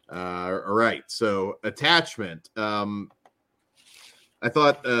 All right, so Attachment. I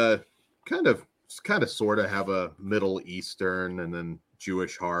thought kind of sort of have a Middle Eastern and then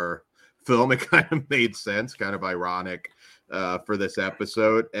Jewish horror film. It kind of made sense, kind of ironic for this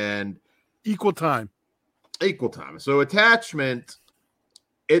episode. And equal time. So Attachment,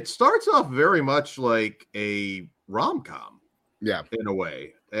 it starts off very much like a rom-com. Yeah, in a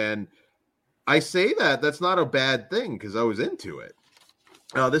way. And I say that's not a bad thing because I was into it.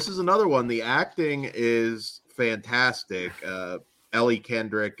 This is another one. The acting is fantastic. Ellie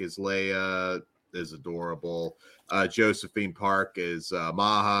Kendrick is Leia, is adorable. Josephine Park is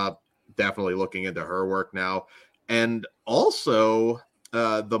Maha. Definitely looking into her work now. And also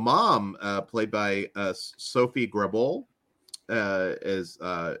the mom, played by Sophie Grabol, is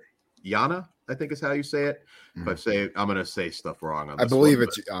Yana, I think is how you say it. If I'm going to say stuff wrong on this. I believe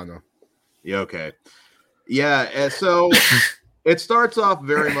it's Yana. Yeah, okay. Yeah, so it starts off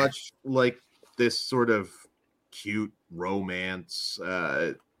very much like this sort of cute romance,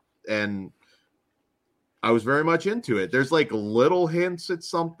 and I was very much into it. There's like little hints at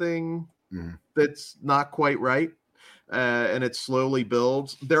something that's not quite right, and it slowly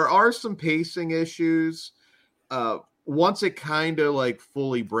builds. There are some pacing issues. Once it kind of like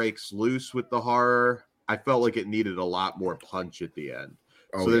fully breaks loose with the horror, I felt like it needed a lot more punch at the end.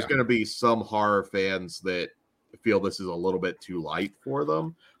 So there's going to be some horror fans that feel this is a little bit too light for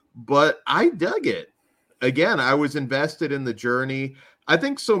them, but I dug it. Again, I was invested in the journey. I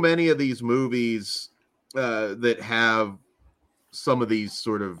think so many of these movies that have some of these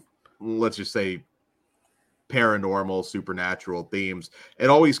sort of, let's just say, paranormal, supernatural themes, it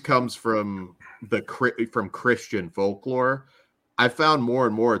always comes from Christian folklore. I found more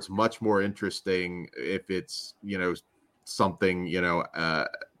and more it's much more interesting if it's, something,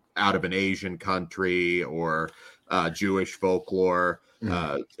 out of an Asian country or Jewish folklore.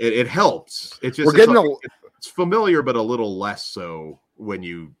 It helps. It's just it's familiar, but a little less so when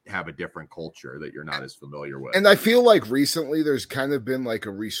you have a different culture that you're not as familiar with. And I feel like recently there's kind of been like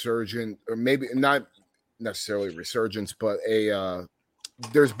a resurgent, or maybe not necessarily resurgence, but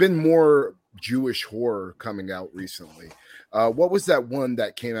there's been more Jewish horror coming out recently. What was that one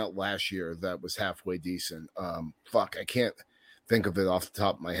that came out last year that was halfway decent? I can't think of it off the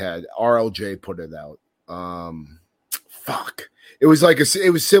top of my head. RLJ put it out. It was like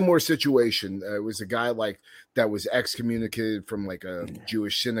it was similar situation. It was a guy like that was excommunicated from like a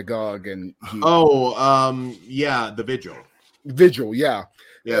Jewish synagogue, and The Vigil. Vigil's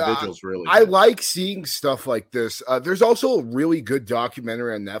really good. I like seeing stuff like this. There's also a really good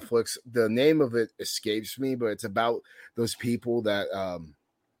documentary on Netflix. The name of it escapes me, but it's about those people that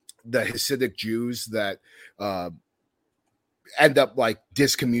the Hasidic Jews that end up like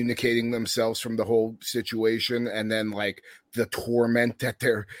discommunicating themselves from the whole situation, and then like the torment that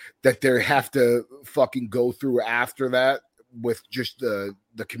they have to fucking go through after that, with just the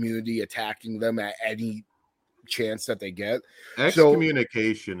community attacking them at any chance that they get.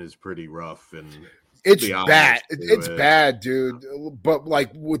 Excommunication is pretty rough, and it's bad. It's bad, dude. But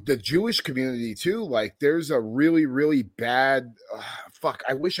like with the Jewish community too, like there's a really, really bad.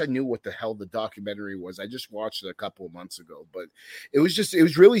 I wish I knew what the hell the documentary was. I just watched it a couple of months ago, but it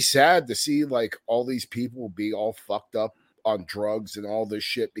was really sad to see like all these people be all fucked up on drugs and all this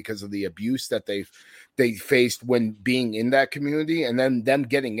shit because of the abuse that they faced when being in that community, and then them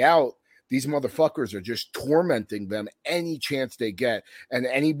getting out. These motherfuckers are just tormenting them any chance they get. And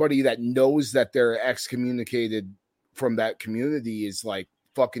anybody that knows that they're excommunicated from that community is like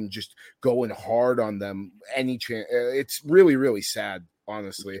fucking just going hard on them any chance. It's really, really sad,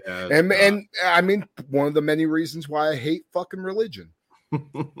 honestly. Yeah, and I mean, one of the many reasons why I hate fucking religion.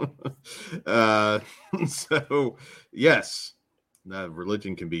 So, yes,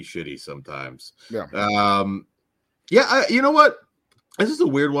 religion can be shitty sometimes. Yeah. You know what? This is a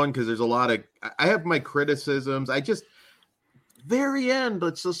weird one because there's a lot of. I have my criticisms. Very end,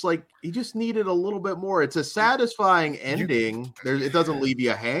 it's just like you just needed a little bit more. It's a satisfying ending. It doesn't leave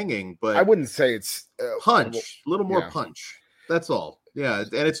you hanging, but I wouldn't say it's punch. A little more punch. That's all. Yeah,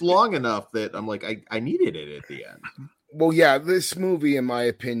 and it's long enough that I'm like, I needed it at the end. Well, yeah, this movie, in my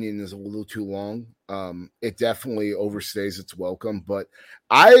opinion, is a little too long. It definitely overstays its welcome, but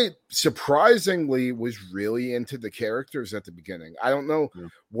I surprisingly was really into the characters at the beginning. I don't know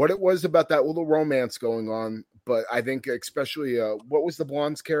what it was about that little romance going on, but I think especially what was the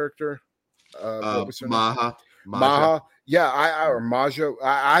blonde's character? What was her name? Maha. Yeah, or Maja.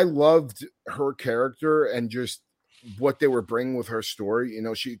 I loved her character and just what they were bringing with her story. You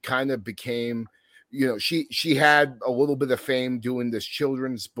know, she kind of became. You know, she had a little bit of fame doing this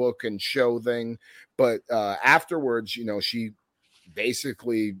children's book and show thing, but afterwards, you know, she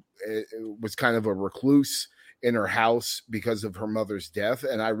basically was kind of a recluse in her house because of her mother's death,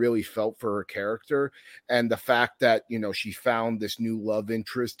 and I really felt for her character and the fact that, you know, she found this new love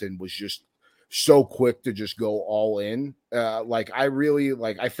interest and was just so quick to just go all in.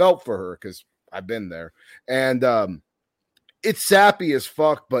 I felt for her because I've been there, and it's sappy as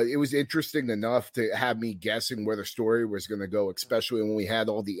fuck, but it was interesting enough to have me guessing where the story was going to go, especially when we had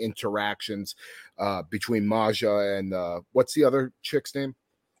all the interactions between Maja and what's the other chick's name?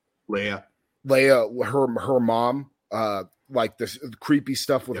 Leia, her mom, like this creepy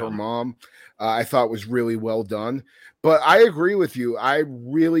stuff with her mom. I thought was really well done, but I agree with you. I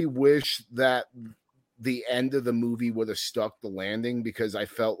really wish that the end of the movie would have stuck the landing, because I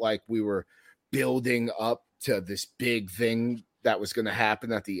felt like we were building up to this big thing that was going to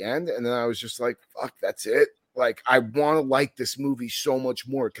happen at the end. And then I was just like, fuck, that's it. Like, I want to like this movie so much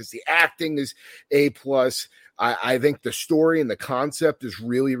more because the acting is A+. I think the story and the concept is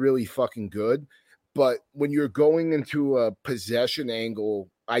really, really fucking good. But when you're going into a possession angle,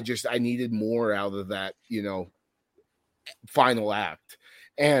 I needed more out of that, final act.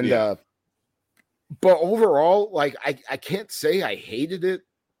 And but overall, like I can't say I hated it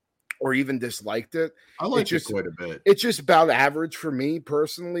or even disliked it. I liked it quite a bit. It's just about average for me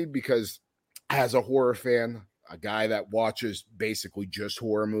personally, because as a horror fan, a guy that watches basically just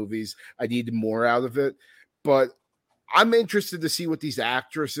horror movies, I needed more out of it. But I'm interested to see what these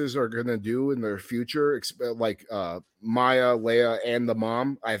actresses are going to do in their future. Like Maya, Leia, and the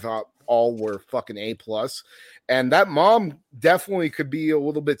mom, I thought all were fucking A+. And that mom definitely could be a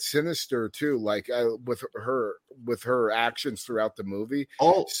little bit sinister too, like with her actions throughout the movie.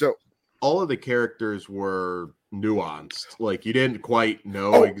 All of the characters were nuanced. Like you didn't quite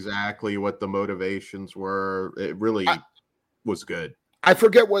know exactly what the motivations were. It really was good. I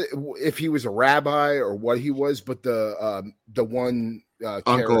forget if he was a rabbi or what he was, but the one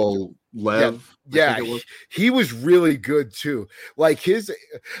Uncle Lev, he was really good too. Like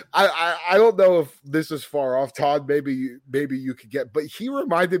I don't know if this is far off, Todd. Maybe you could get, but he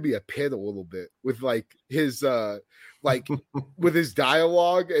reminded me of Pitt a little bit with like his like with his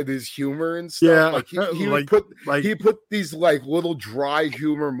dialogue and his humor and stuff. Yeah, like he put these like little dry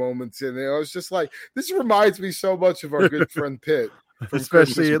humor moments in there. I was just like, this reminds me so much of our good friend Pitt,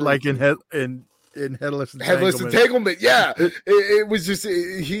 especially like in Headless Entanglement. Yeah, it was just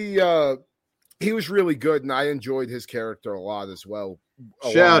he was really good, and I enjoyed his character a lot as well.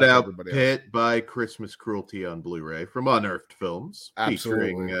 Shout out Pitt by Christmas Cruelty on Blu-ray from Unearthed Films,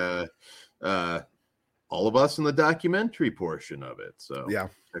 featuring all of us in the documentary portion of it. So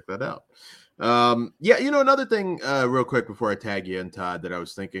check that out. Another thing real quick before I tag you in, Todd, that I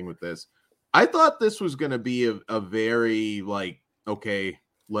was thinking with this, I thought this was going to be a very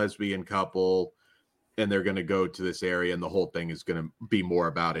lesbian couple, and they're going to go to this area, and the whole thing is going to be more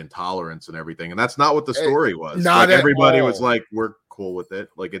about intolerance and everything. And that's not what the story was. Not like, everybody all. was like, we're cool with it.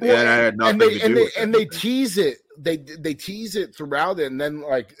 Like it had nothing to do with it. And they tease it. They tease it throughout it. And then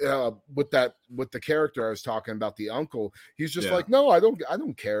with the character I was talking about, the uncle, he's just like, no, I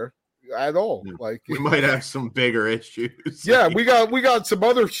don't care at all. Yeah. Like we might have some bigger issues. Yeah, we got some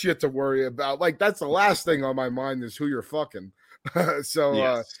other shit to worry about. Like that's the last thing on my mind is who you're fucking.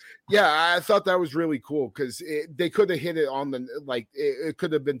 So I thought that was really cool because they could have hit it on the it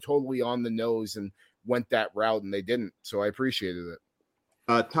could have been totally on the nose and went that route, and they didn't. So I appreciated it.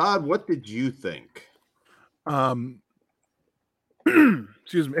 Todd, what did you think?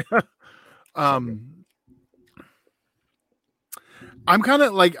 Excuse me. I'm kind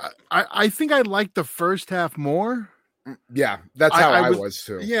of like I think I liked the first half more. Yeah, that's how I was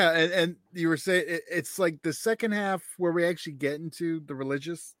too. Yeah, and you were saying it's like the second half where we actually get into the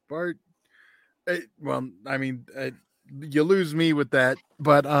religious part. You lose me with that,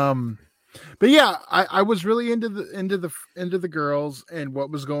 but yeah, I was really into the girls and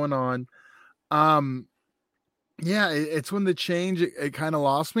what was going on. It's when the change it kind of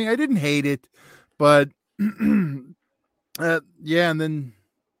lost me. I didn't hate it, but and then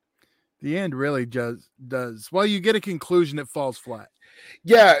the end really does. Well, you get a conclusion, it falls flat.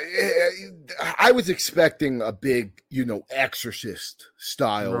 Yeah, I was expecting a big, Exorcist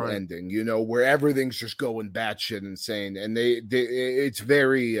style ending, where everything's just going batshit insane, and it's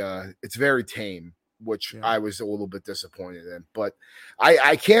very tame, which I was a little bit disappointed in. But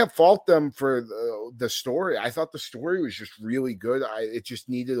I can't fault them for the story. I thought the story was just really good. It just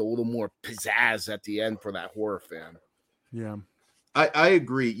needed a little more pizzazz at the end for that horror fan. Yeah. I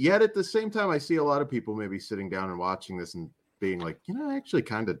agree. Yet at the same time, I see a lot of people maybe sitting down and watching this and being like, I actually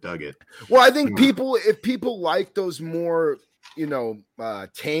kind of dug it. Well, I think if people like those more,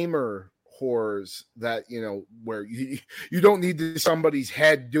 tamer horrors that, where you don't need somebody's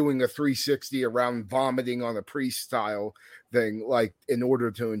head doing a 360 around vomiting on a priest style thing, like in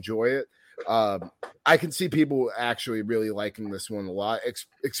order to enjoy it. I can see people actually really liking this one a lot,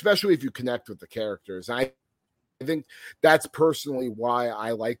 especially if you connect with the characters. I think that's personally why I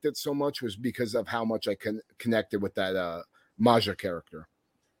liked it so much, was because of how much I connected with that Maja character.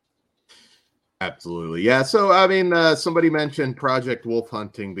 Absolutely. Yeah. So, somebody mentioned Project Wolf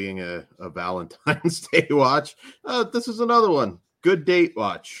Hunting being a Valentine's Day watch. This is another one. Good date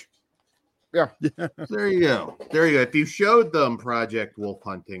watch. Yeah. There you go. If you showed them Project Wolf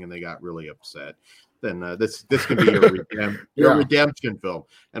Hunting and they got really upset, then this can be your redemption film.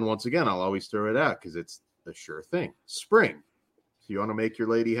 And once again, I'll always throw it out because it's the sure thing. Spring. If you want to make your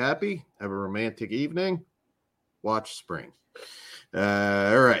lady happy, have a romantic evening, watch Spring.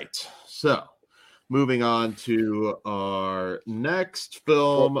 All right. So moving on to our next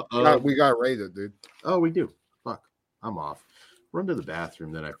film. We got rated, dude. Oh, we do. Fuck. I'm off. run to the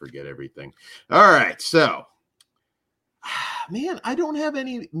bathroom, then I forget everything. All right, so man, I don't have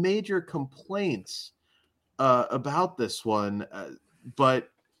any major complaints about this one, but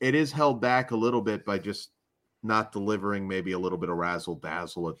it is held back a little bit by just not delivering maybe a little bit of razzle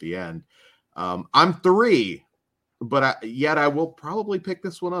dazzle at the end. I'm 3, but yet I will probably pick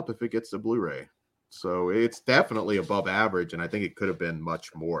this one up if it gets to Blu-ray. So it's definitely above average, and I think it could have been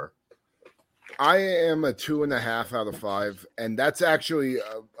much more. I am a 2.5 out of 5, and that's actually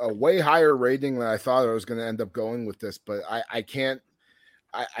a way higher rating than I thought I was going to end up going with this. But I can't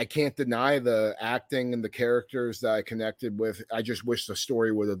deny the acting and the characters that I connected with. I just wish the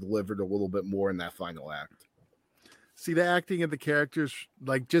story would have delivered a little bit more in that final act. See, the acting and the characters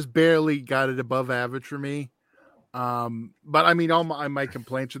like just barely got it above average for me. But I mean, all my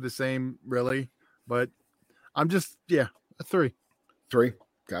complaints are the same, really. But I'm just a 3. 3,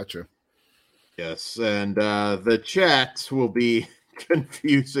 gotcha. Yes, and the chat will be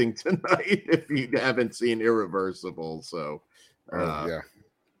confusing tonight if you haven't seen Irreversible. So, yeah.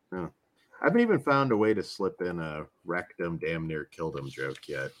 I haven't even found a way to slip in a rectum damn near killed him joke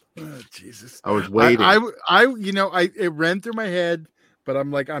yet. Oh, Jesus, I was waiting. It ran through my head, but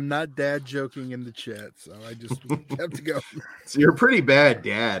I'm like, I'm not dad joking in the chat, so I just have to go. So you're a pretty bad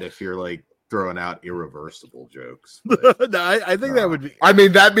dad if you're like throwing out irreversible jokes. No, I think that would be. I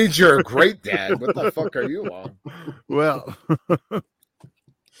mean, that means you're a great dad. What the fuck are you on? Well, all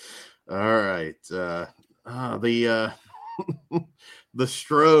right. The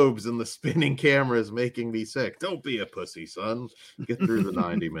strobes and the spinning cameras making me sick. Don't be a pussy, son. Get through the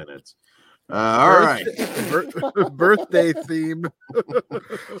 90 minutes. All right. Birthday theme.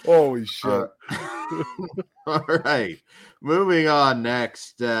 Holy shit. All right. Moving on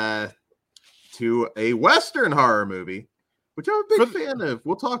next to a Western horror movie, which I'm a big fan of.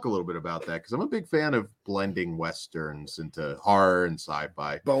 We'll talk a little bit about that because I'm a big fan of blending Westerns into horror and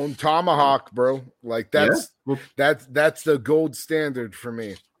sci-fi. Bone Tomahawk, bro. Like that's the gold standard for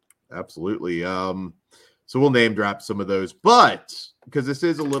me. Absolutely. So we'll name drop some of those, but because this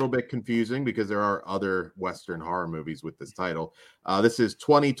is a little bit confusing because there are other Western horror movies with this title. This is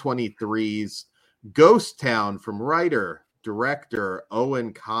 2023's Ghost Town from writer, director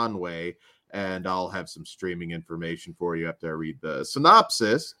Owen Conway. And I'll have some streaming information for you after I read the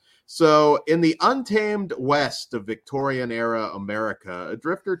synopsis. So, in the untamed West of Victorian-era America, a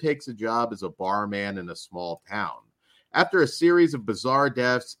drifter takes a job as a barman in a small town. After a series of bizarre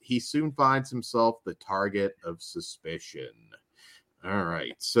deaths, he soon finds himself the target of suspicion. All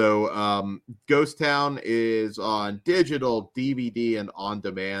right. So, Ghost Town is on digital, DVD, and on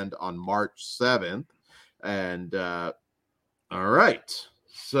demand on March 7th. And, all right.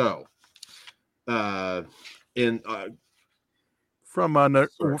 So, from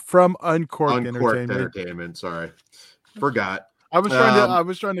Uncorked Entertainment. Sorry, forgot. I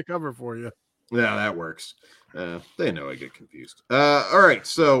was trying to cover for you. Yeah, that works. They know I get confused. All right.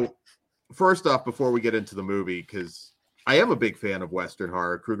 So first off, before we get into the movie, because I am a big fan of Western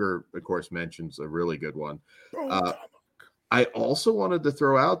horror. Kruger, of course, mentions a really good one. I also wanted to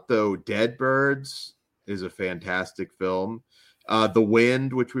throw out though, Dead Birds is a fantastic film. The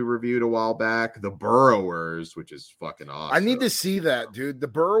Wind, which we reviewed a while back, The Burrowers, which is fucking awesome. I need to see that, dude. The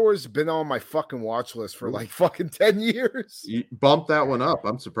Burrowers been on my fucking watch list for like fucking 10 years. You bump that one up.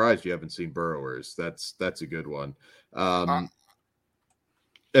 I'm surprised you haven't seen Burrowers. That's a good one.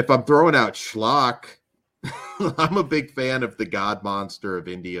 If I'm throwing out schlock, I'm a big fan of The God Monster of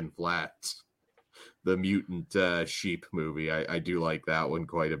Indian Flats, the mutant sheep movie. I do like that one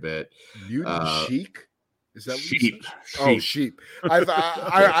quite a bit. Mutant sheep? Is that sheep? Oh, sheep.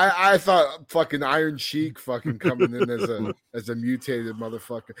 I thought fucking Iron Sheik fucking coming in as a mutated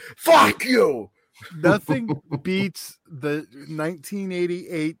motherfucker. Fuck you. Nothing beats the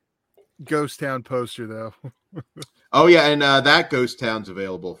 1988 Ghost Town poster, though. Oh yeah, and that Ghost Town's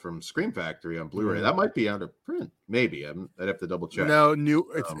available from Scream Factory on Blu-ray. That might be out of print, maybe. I'd have to double check. No,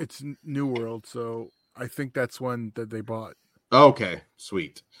 it's New World, so I think that's one that they bought. Okay,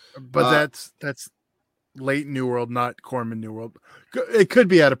 sweet. But that's late New World, not Corman New World. It could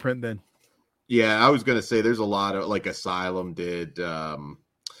be out of print then. Yeah, I was gonna say there's a lot of like Asylum did,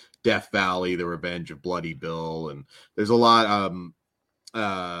 Death Valley, The Revenge of Bloody Bill, and there's a lot.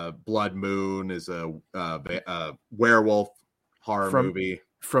 Blood Moon is a werewolf horror movie.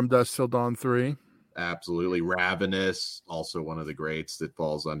 From Dusk Till Dawn 3. Absolutely. Ravenous, also one of the greats that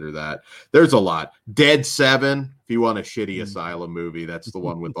falls under that. There's a lot. Dead 7, if you want a shitty Asylum movie, that's the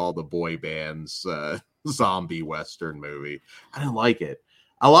one with all the boy bands, zombie Western movie. I didn't like it.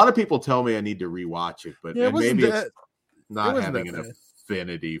 A lot of people tell me I need to rewatch it, but maybe it's not having an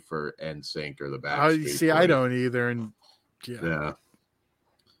affinity for NSYNC or the Backstreet Boys. I don't either. And Yeah.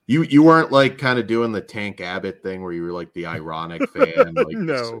 You weren't like kind of doing the Tank Abbott thing where you were like the ironic fan. Like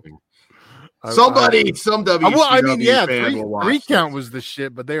No. some WCW well, I mean, yeah, fan will watch 3 count this. was the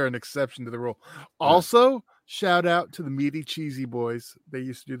shit, but they are an exception to the rule. Also, shout out to the Meaty Cheesy Boys. They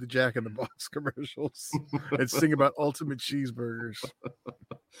used to do the Jack in the Box commercials and sing about ultimate cheeseburgers.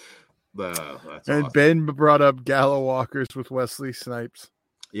 That's and awesome. Ben brought up Gallo Walkers with Wesley Snipes.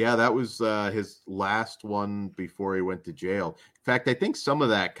 Yeah, that was his last one before he went to jail. In fact, I think some of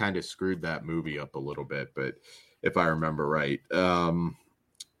that kind of screwed that movie up a little bit, but if I remember right.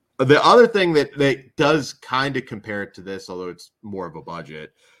 The other thing that does kind of compare it to this, although it's more of a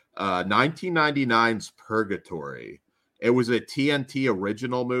budget, 1999's Purgatory. It was a TNT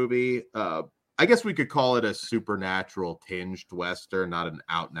original movie. I guess we could call it a supernatural tinged Western, not an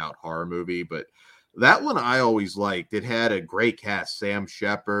out-and-out horror movie, but that one I always liked. It had a great cast: Sam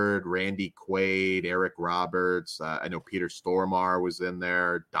Shepard, Randy Quaid, Eric Roberts. I know Peter Stormare was in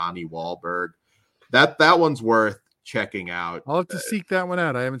there, Donnie Wahlberg. That one's worth checking out. I'll have to seek that one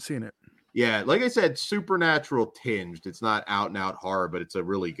out. I haven't seen it. Yeah, like I said, supernatural tinged. It's not out-and-out horror, but it's a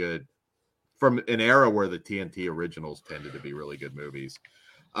really good, from an era where the TNT originals tended to be really good movies.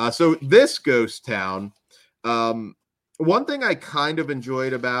 So this Ghost Town, one thing I kind of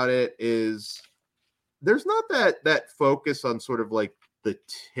enjoyed about it is there's not that focus on sort of like the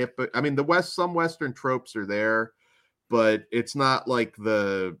tip. I mean, some Western tropes are there, but it's not like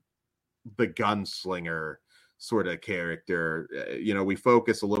the gunslinger sort of character. We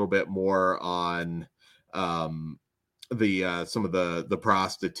focus a little bit more on some of the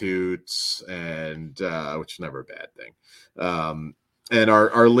prostitutes, and which is never a bad thing. And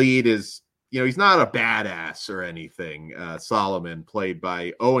our lead is, he's not a badass or anything. Solomon, played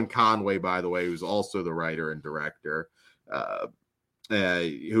by Owen Conway, by the way, who's also the writer and director,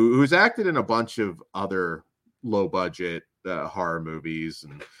 who's acted in a bunch of other low budget horror movies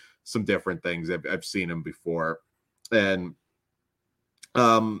and some different things. I've seen him before. And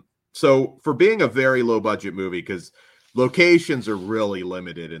so for being a very low budget movie, because locations are really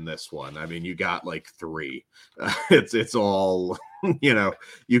limited in this one. I mean, you got like 3. It's all,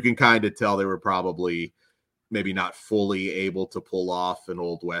 you can kind of tell they were probably maybe not fully able to pull off an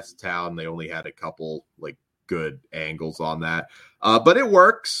Old West town. They only had a couple like good angles on that. But it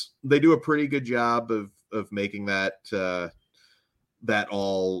works. They do a pretty good job of making that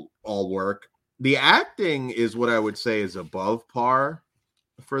all work. The acting is what I would say is above par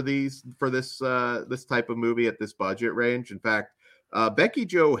for this type of movie at this budget range. In fact, Becky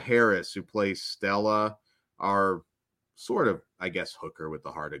Jo Harris, who plays Stella, our sort of, I guess, hooker with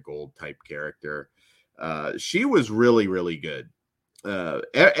the heart of gold type character, she was really, really good.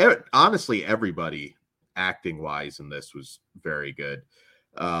 Honestly, everybody acting wise in this was very good.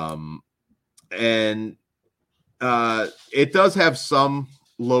 And it does have some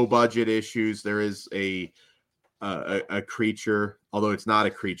low budget issues. There is a creature, although it's not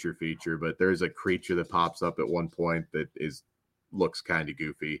a creature feature, but there's a creature that pops up at one point that looks kind of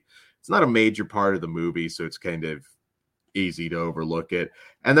goofy. It's not a major part of the movie, so it's kind of easy to overlook it.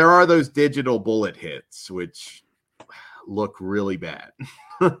 And there are those digital bullet hits, which look really bad.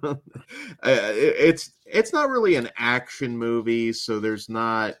 It's not really an action movie, so there's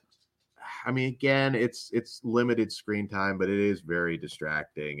not. I mean, again, it's limited screen time, but it is very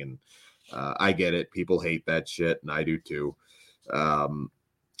distracting, and I get it. People hate that shit, and I do too.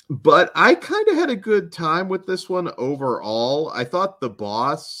 But I kind of had a good time with this one overall. I thought the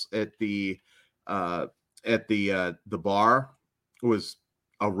boss at the bar was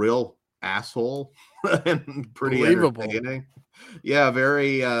a real asshole and pretty believable. Entertaining. Yeah,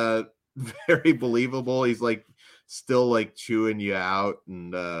 very very believable. He's like still like chewing you out,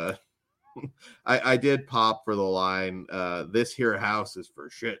 and I did pop for the line, this here house is for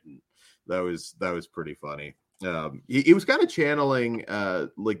shitting. That was pretty funny. He was kind of channeling I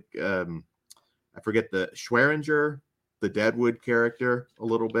forget the Schweringer, the Deadwood character, a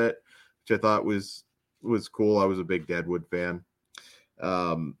little bit, which I thought was cool. I was a big Deadwood fan.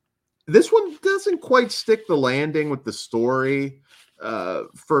 This one doesn't quite stick the landing with the story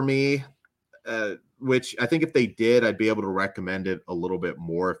for me, which I think if they did, I'd be able to recommend it a little bit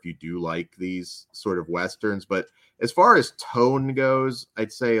more if you do like these sort of Westerns. But as far as tone goes,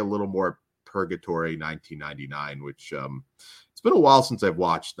 I'd say a little more Purgatory 1999, which it's been a while since I've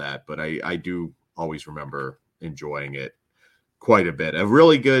watched that, but I do always remember enjoying it quite a bit. A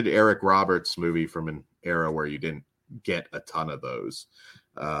really good Eric Roberts movie from an era where you didn't get a ton of those.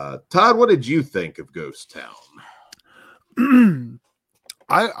 Todd, what did you think of Ghost Town?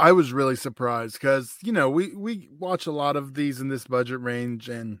 I was really surprised because, we watch a lot of these in this budget range,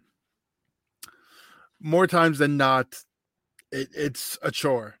 and more times than not, it's a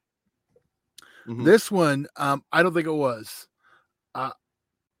chore. Mhm. This one, I don't think it was.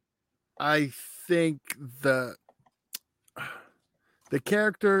 I think the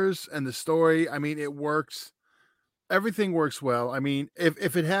characters and the story, I mean, it works. Everything works well. I mean,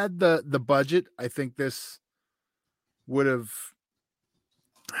 if it had the budget, I think this would have.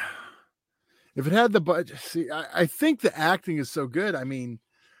 If it had the budget, see, I think the acting is so good. I mean,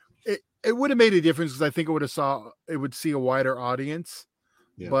 it would have made a difference because I think it would see a wider audience.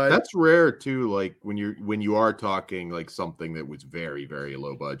 Yeah, but that's rare too. Like when you are talking like something that was very, very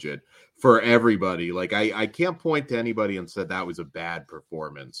low budget for everybody. Like I can't point to anybody and said that was a bad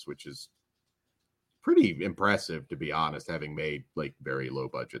performance, which is pretty impressive to be honest, having made like very low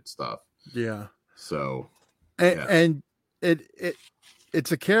budget stuff. Yeah. So and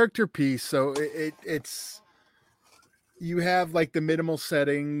it's a character piece, so it's you have like the minimal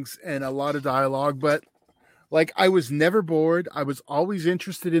settings and a lot of dialogue, but like I was never bored. I was always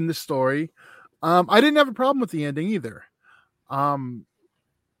interested in the story. I didn't have a problem with the ending either. I'm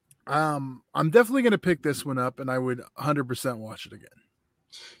definitely going to pick this one up, and I would 100% watch it again.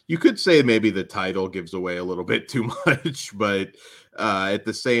 You could say maybe the title gives away a little bit too much, but at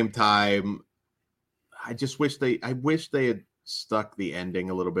the same time, I wish they had stuck the ending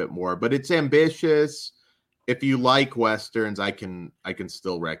a little bit more. But it's ambitious. If you like Westerns, I can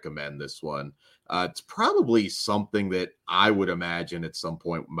still recommend this one. It's probably something that I would imagine at some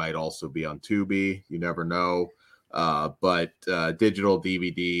point might also be on Tubi. You never know. But digital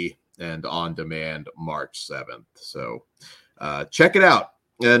DVD and on demand March 7th. So check it out.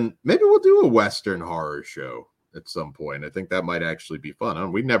 And maybe we'll do a Western horror show at some point. I think that might actually be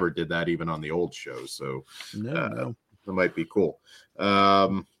fun. We never did that even on the old show. So no. That might be cool.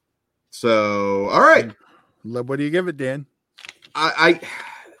 So, all right. What do you give it, Dan? I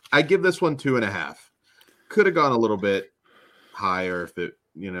give this one 2.5. Could have gone a little bit higher if it,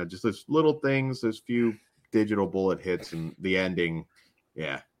 just those little things, those few digital bullet hits and the ending.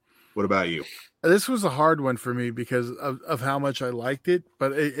 Yeah. What about you? This was a hard one for me because of how much I liked it,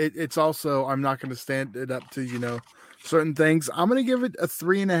 but it's also, I'm not going to stand it up to, certain things. I'm going to give it a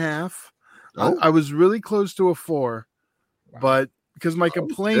 3.5. Oh. I was really close to a 4, but because my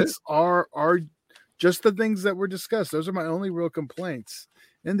complaints are just the things that were discussed. Those are my only real complaints.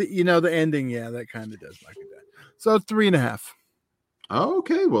 And the ending, that kind of does knock it down. So 3.5. Oh,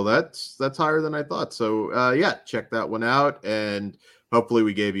 okay. Well, that's higher than I thought. So check that one out. And hopefully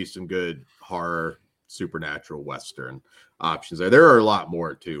we gave you some good horror, supernatural, Western options there. There are a lot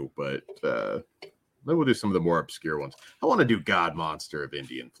more too, but maybe we'll do some of the more obscure ones. I want to do God Monster of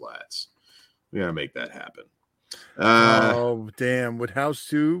Indian Flats. We got to make that happen. Oh, damn. Would House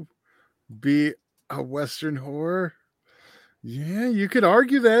 2 be a Western horror? Yeah, you could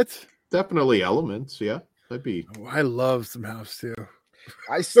argue that. Definitely elements. Yeah, that'd be. Oh, I love some House 2.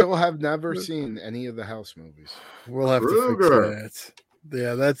 I still have never seen any of the House movies. We'll have to fix that.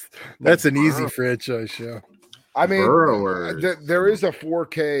 Yeah, that's an easy franchise show. I mean, there is a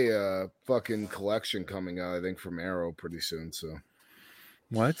 4K fucking collection coming out, I think, from Arrow pretty soon. So,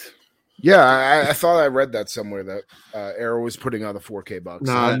 what? Yeah, I thought I read that somewhere that Arrow was putting out a 4K box.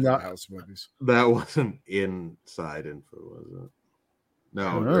 Not House movies. That wasn't inside info, was it?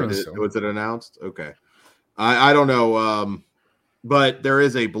 No, was it announced? Okay, I don't know. But there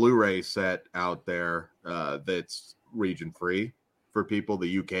is a Blu-ray set out there that's region free for people.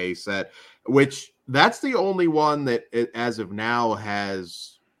 The UK set, which that's the only one that as of now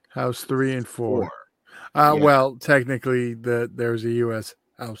has House 3 and 4. Well, technically, there's a US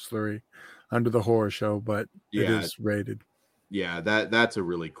House 3 under the horror show, but it is rated. Yeah, that's a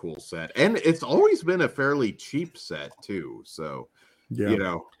really cool set, and it's always been a fairly cheap set too. So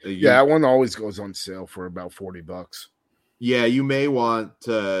that one always goes on sale for about $40. Yeah, you may want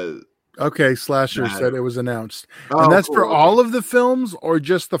to. Okay, Slasher said it was announced. And that's for all of the films or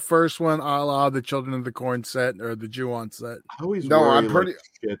just the first one, a la the Children of the Corn set or the Ju-On set? I always worry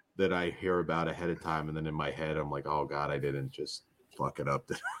shit that I hear about ahead of time, and then in my head I'm like, oh God, I didn't just fuck it up.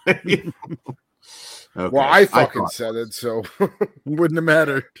 Okay. Well, I fucking said it, so wouldn't have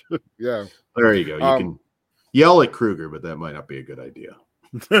mattered. Yeah. There you go. You can yell at Kruger, but that might not be a good idea.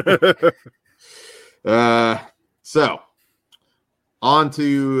 So on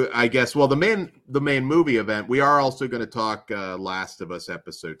to, I guess, well, the main movie event. We are also going to talk Last of Us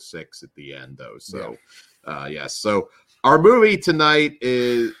episode 6 at the end, though. So, yes. So our movie tonight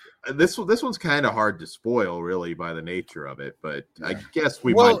is this one's kind of hard to spoil, really, by the nature of it. But I guess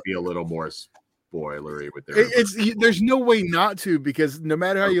we might be a little more spoilery with there's no way not to, because no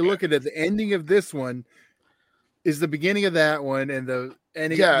matter how you look at it, the ending of this one is the beginning of that one, and the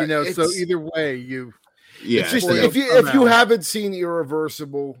ending. So either way, Yeah, It's just so- if you haven't seen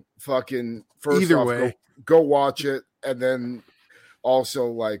Irreversible, fucking first Either off, way. go watch it, and then also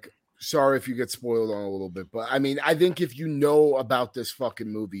like sorry if you get spoiled on a little bit, but I mean I think if you know about this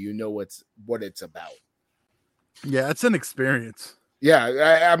fucking movie, you know what it's about. Yeah, it's an experience.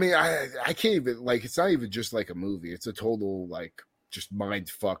 Yeah, I mean I can't even like it's not even just like a movie; it's a total like just mind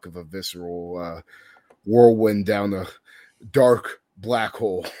fuck of a visceral whirlwind down a dark black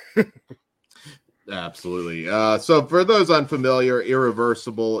hole. Absolutely. So, for those unfamiliar,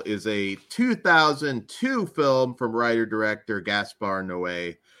 Irreversible is a 2002 film from writer-director Gaspar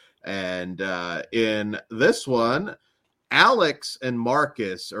Noé. And in this one, Alex and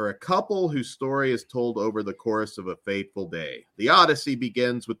Marcus are a couple whose story is told over the course of a fateful day. The odyssey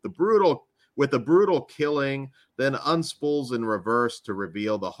begins with a brutal killing, then unspools in reverse to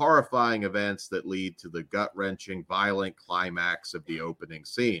reveal the horrifying events that lead to the gut-wrenching, violent climax of the opening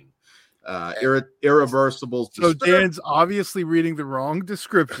scene. Irreversible. So Dan's obviously reading the wrong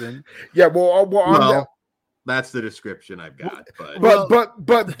description. Yeah, well, that's the description I've got.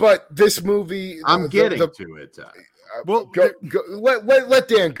 But this movie, I'm getting to it. Todd. Well, let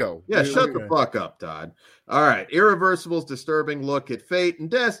Dan go. Yeah, shut the fuck up, Todd. All right, Irreversible's disturbing look at fate and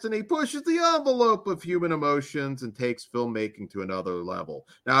destiny pushes the envelope of human emotions and takes filmmaking to another level.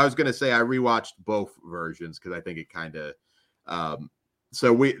 Now, I was going to say I rewatched both versions because I think it kind of.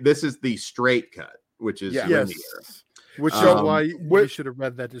 This is the straight cut, which is linear. Yes. Which is why you should have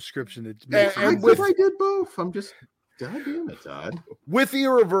read that description. I did both. I'm just God damn it, Todd. With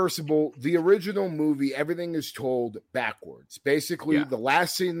Irreversible, the original movie, everything is told backwards. Basically, the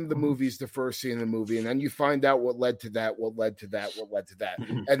last scene of the movie is the first scene of the movie, and then you find out what led to that, what led to that, what led to that.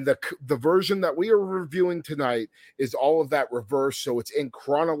 And the version that we are reviewing tonight is all of that reversed, so it's in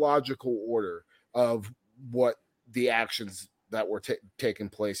chronological order of what the actions that were taking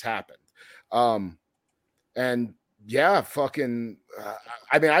place happened. And yeah, fucking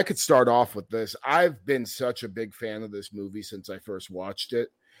I mean, I could start off with this. I've been such a big fan of this movie since I first watched it,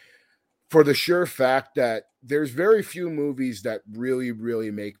 for the sure fact that there's very few movies that really,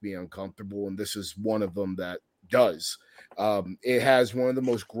 really make me uncomfortable, and this is one of them that does. It has one of the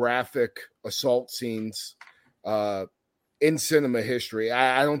most graphic assault scenes in cinema history.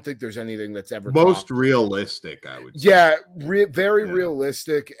 I don't think there's anything that's ever most realistic, I would say. Yeah, very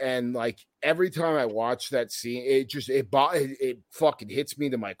realistic. And like every time I watch that scene, it fucking hits me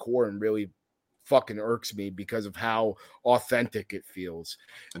to my core and really fucking irks me because of how authentic it feels.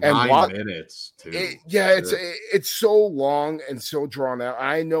 And 9 minutes too. It's so long and so drawn out.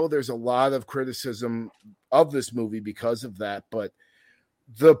 I know there's a lot of criticism of this movie because of that, but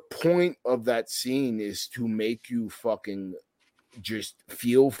the point of that scene is to make you fucking just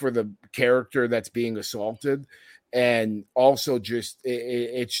feel for the character that's being assaulted, and also just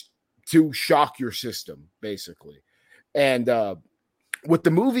it's to shock your system, basically. And with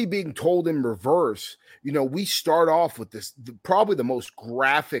the movie being told in reverse, you know, we start off with this probably the most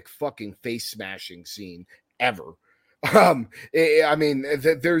graphic fucking face smashing scene ever. I mean,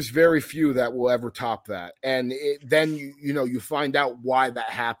 there's very few that will ever top that. And then you find out why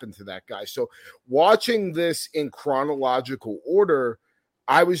that happened to that guy. So watching this in chronological order,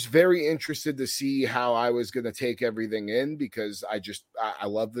 I was very interested to see how I was going to take everything in, because I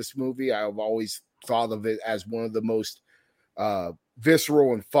love this movie. I've always thought of it as one of the most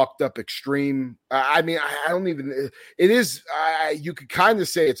visceral and fucked up extreme. I mean, I don't even, it is, you could kind of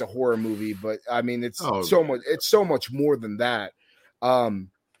say it's a horror movie, but I mean, it's so much more than that.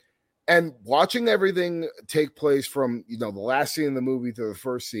 And watching everything take place from, the last scene in the movie to the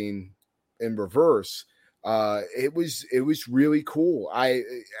first scene in reverse, it was really cool. I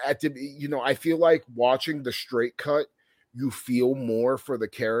feel like watching the straight cut, you feel more for the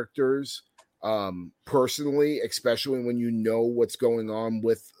characters personally, especially when you know what's going on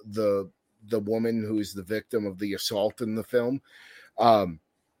with the woman who's the victim of the assault in the film.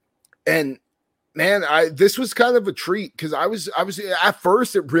 And man, this was kind of a treat, because I was at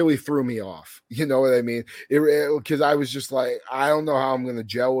first it really threw me off. You know what I mean? Because I was just like, I don't know how I'm going to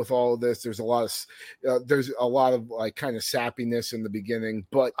gel with all of this. There's a lot of like kind of sappiness in the beginning,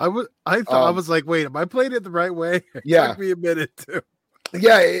 but I was like, wait, am I playing it the right way? It took me a minute too.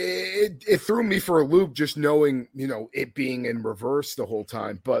 Yeah, it threw me for a loop just knowing, it being in reverse the whole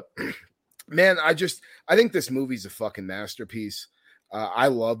time. But man, I think this movie's a fucking masterpiece. I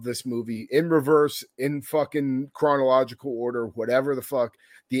love this movie in reverse, in fucking chronological order, whatever the fuck.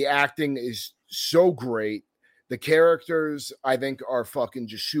 The acting is so great. The characters, I think, are fucking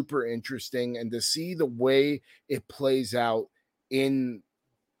just super interesting. And to see the way it plays out in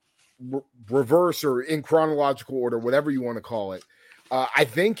reverse or in chronological order, whatever you want to call it, I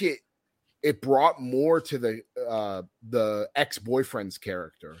think it brought more to the ex-boyfriend's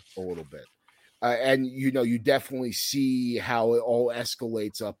character a little bit. And, you definitely see how it all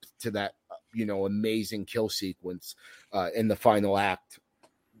escalates up to that, amazing kill sequence in the final act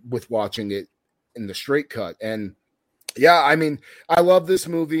with watching it in the straight cut. And yeah, I mean, I love this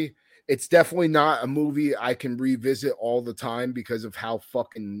movie. It's definitely not a movie I can revisit all the time because of how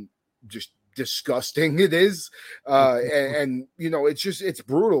fucking just disgusting it is. And it's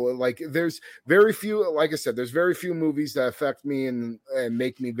brutal. Like there's very few, like I said, there's very few movies that affect me and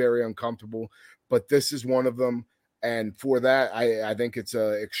make me very uncomfortable, but this is one of them. And for that, I think it's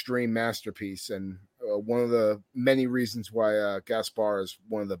an extreme masterpiece. And one of the many reasons why Gaspar is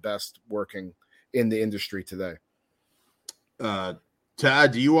one of the best working in the industry today.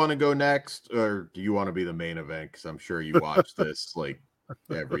 Todd, do you want to go next, or do you want to be the main event? Because I'm sure you watch this like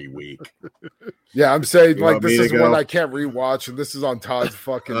every week. Yeah, I'm saying like this is one I can't rewatch, and this is on Todd's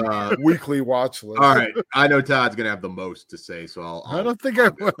fucking weekly watch list. All right, I know Todd's gonna have the most to say, so I don't think I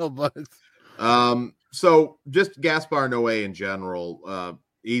will, but so just Gaspar Noé in general.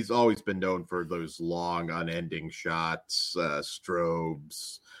 He's always been known for those long, unending shots,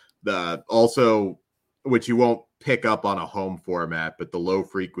 strobes, also, which you won't pick up on a home format, but the low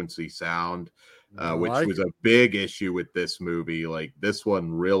frequency sound, which was a big issue with this movie. Like this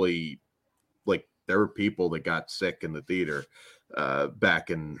one really, like there were people that got sick in the theater back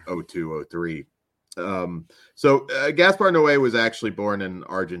in 2002, 2003. So Gaspar Noé was actually born in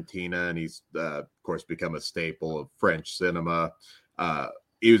Argentina, and he's of course become a staple of French cinema.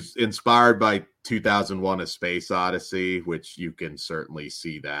 He was inspired by 2001: A Space Odyssey, which you can certainly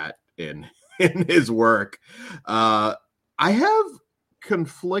see that in his work. I have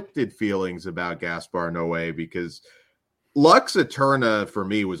conflicted feelings about Gaspar Noé because Lux Eterna for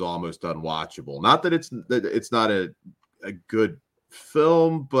me was almost unwatchable. Not that it's not a good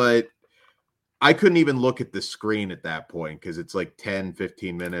film, but I couldn't even look at the screen at that point because it's like 10,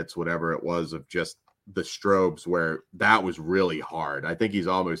 15 minutes, whatever it was, of just the strobes, where that was really hard. I think he's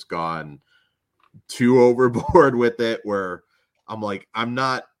almost gone too overboard with it, where I'm like, I'm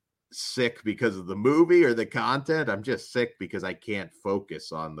not sick because of the movie or the content. I'm just sick because I can't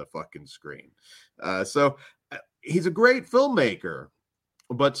focus on the fucking screen. So he's a great filmmaker,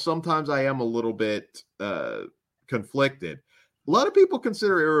 but sometimes I am a little bit conflicted. A lot of people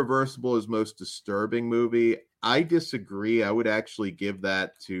consider Irreversible his most disturbing movie. I disagree. I would actually give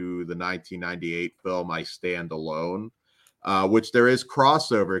that to the 1998 film I Stand Alone, which there is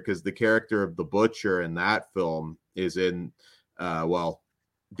crossover because the character of the Butcher in that film is in,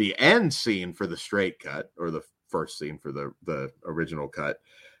 the end scene for the straight cut, or the first scene for the original cut.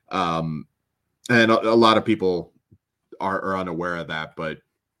 And a lot of people are unaware of that, but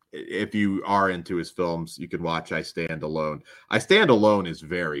if you are into his films, you can watch I Stand Alone. I Stand Alone is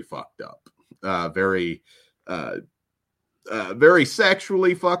very fucked up, very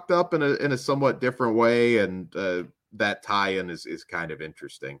sexually fucked up in a somewhat different way, and that tie-in is kind of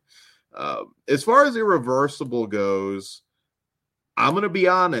interesting. As far as Irreversible goes, I'm going to be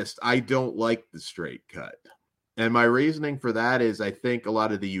honest, I don't like the straight cut. And my reasoning for that is I think a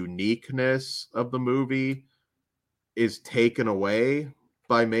lot of the uniqueness of the movie is taken away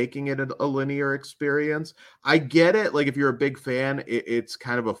by making it a linear experience. I get it. Like if you're a big fan, it's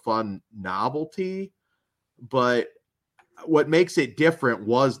kind of a fun novelty, but what makes it different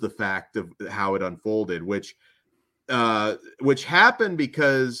was the fact of how it unfolded, which happened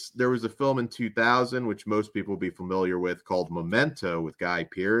because there was a film in 2000, which most people will be familiar with, called Memento with Guy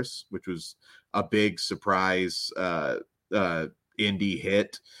Pearce, which was a big surprise indie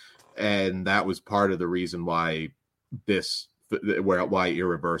hit. And that was part of the reason why why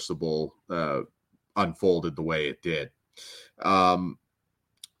Irreversible unfolded the way it did. A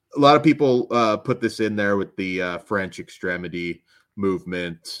lot of people put this in there with the French extremity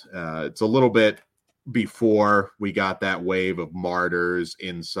movement. It's a little bit before we got that wave of Martyrs,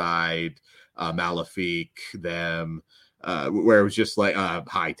 Inside, Malefique, them, where it was just like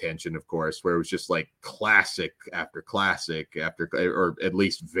High Tension, of course, where it was just like classic after classic or at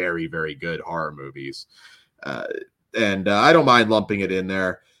least very, very good horror movies. And I don't mind lumping it in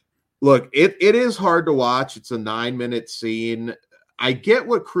there. Look, it is hard to watch. It's a 9-minute scene. I get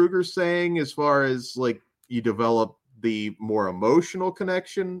what Kruger's saying as far as like you develop the more emotional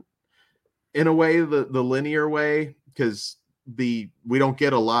connection in a way, the linear way, because we don't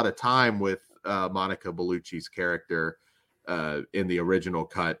get a lot of time with Monica Bellucci's character in the original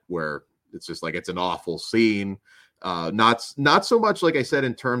cut, where it's just like it's an awful scene. Not so much, like I said,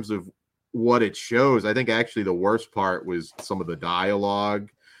 in terms of what it shows. I think actually the worst part was some of the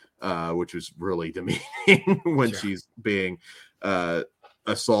dialogue, which was really demeaning when she's being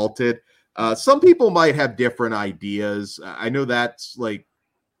assaulted. Some people might have different ideas. I know that's like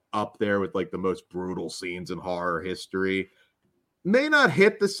up there with like the most brutal scenes in horror history. May not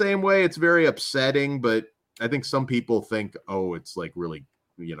hit the same way. It's very upsetting, but I think some people think, oh, it's like really,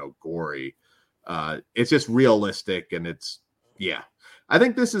 gory. It's just realistic, and yeah. I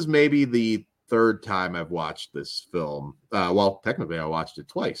think this is maybe the third time I've watched this film. Well, technically, I watched it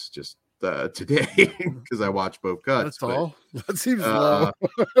twice just today because I watched both cuts. That's all. That seems low.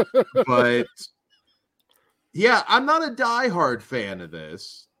 But yeah, I'm not a diehard fan of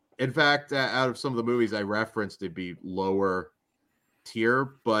this. In fact, out of some of the movies I referenced, it'd be lower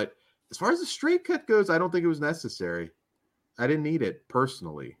tier. But as far as the straight cut goes, I don't think it was necessary. I didn't need it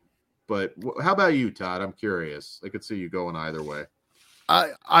personally. But how about you, Todd? I'm curious. I could see you going either way.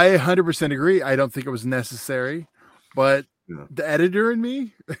 I 100% agree. I don't think it was necessary, but the editor in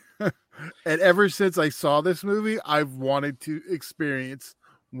me, and ever since I saw this movie, I've wanted to experience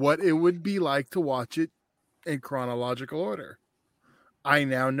what it would be like to watch it in chronological order. I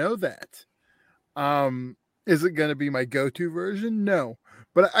now know that. Is it going to be my go-to version? No,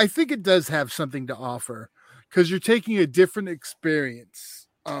 but I think it does have something to offer because you're taking a different experience,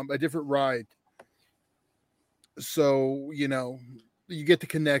 a different ride. So, you get to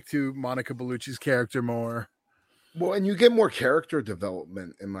connect to Monica Bellucci's character more. Well, and you get more character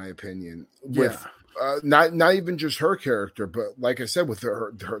development, in my opinion. With not even just her character, but like I said, with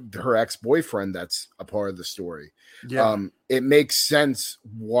her ex-boyfriend, that's a part of the story. Yeah, it makes sense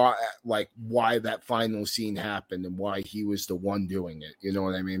why that final scene happened and why he was the one doing it. You know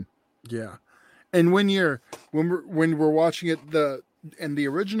what I mean? Yeah. And when we're watching it in the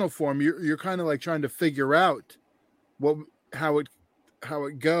original form, you're kind of like trying to figure out how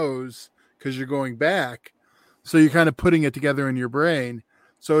it goes because you're going back, so you're kind of putting it together in your brain.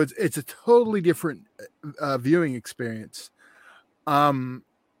 So it's a totally different viewing experience.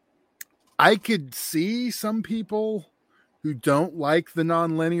 I could see some people who don't like the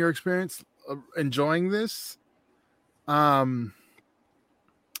non-linear experience enjoying this. But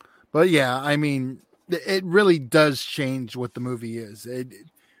yeah, I mean, it really does change what the movie is.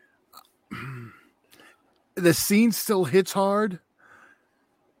 The scene still hits hard.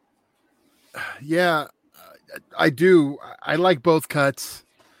 Yeah, I do. I like both cuts.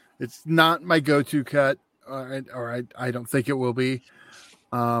 It's not my go-to cut, or I don't think it will be.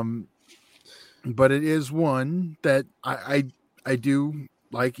 But it is one that I do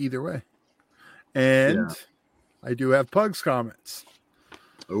like either way. And I do have Pug's comments.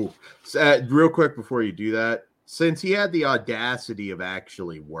 Oh, real quick before you do that, since he had the audacity of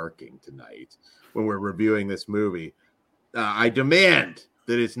actually working tonight when we're reviewing this movie, I demand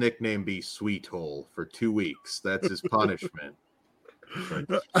that his nickname be Sweet Hole for 2 weeks. That's his punishment.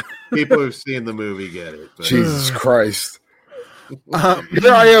 People who've seen the movie get it. But. Jesus Christ.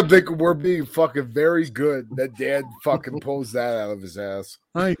 Here I am thinking we're being fucking very good that Dan fucking pulls that out of his ass.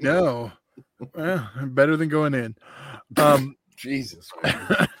 I know. Better than going in. Jesus.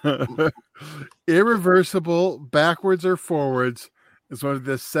 Irreversible, backwards or forwards, is one of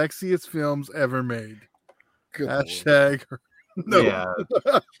the sexiest films ever made. Good Hashtag. No. Yeah.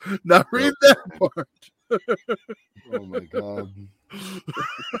 Now read that part. Oh my God.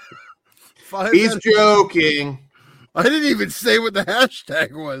 He's joking. I didn't even say what the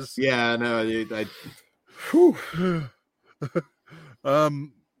hashtag was. Yeah, no,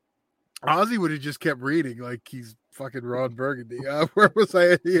 Ozzy would have just kept reading like he's fucking Ron Burgundy. Where was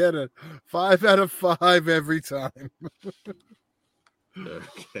I? He had a 5 out of 5 every time.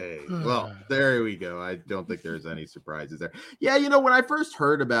 Okay. Well, there we go. I don't think there's any surprises there. Yeah, when I first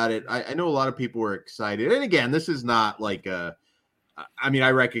heard about it, I know a lot of people were excited. And again, this is not like I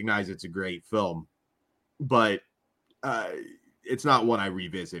recognize it's a great film, but it's not one I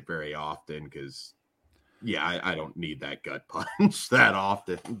revisit very often because, I don't need that gut punch that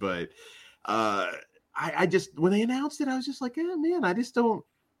often. But I just, when they announced it, I was just like, man, I just don't.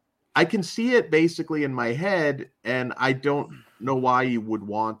 I can see it basically in my head, and I don't know why you would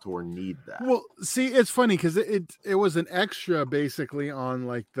want or need that. Well, see, it's funny because it was an extra basically on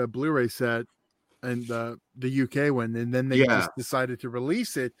like the Blu-ray set and the UK one, and then they just decided to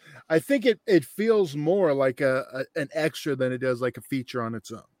release it. I think it feels more like an extra than it does like a feature on its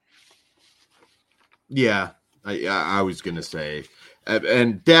own. Yeah, I was gonna say,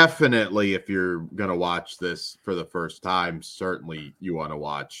 and definitely if you're gonna watch this for the first time, certainly you want to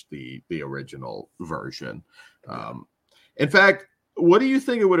watch the original version. In fact, what do you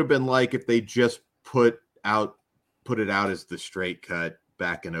think it would have been like if they just put it out as the straight cut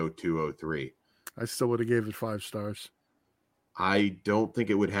back in 0203? I still would have gave it 5 stars. I don't think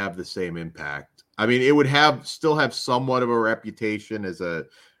it would have the same impact. I mean, it would still have somewhat of a reputation as a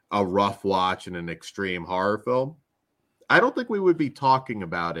a rough watch and an extreme horror film, I don't think we would be talking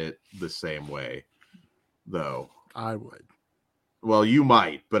about it the same way, though. I would. Well, you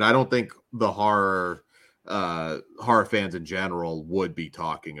might, but I don't think the horror fans in general would be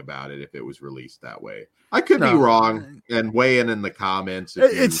talking about it if it was released that way. I could be wrong, and weigh in the comments.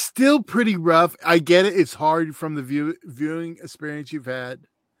 It's still pretty rough. I get it. It's hard from the viewing experience you've had.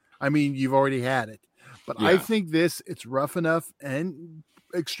 I mean, you've already had it, but I think it's rough enough and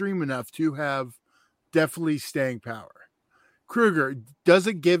extreme enough to have definitely staying power. Kruger, does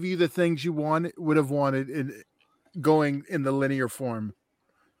it give you the things you would have wanted in going in the linear form?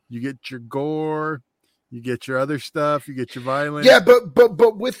 You get your gore, you get your other stuff, you get your violence. Yeah,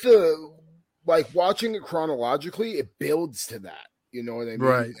 but with the watching it chronologically, it builds to that. You know what I mean?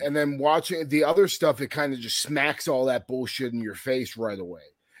 Right. And then watching the other stuff, it kind of just smacks all that bullshit in your face right away.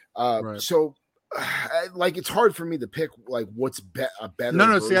 Right. So, it's hard for me to pick what's a better.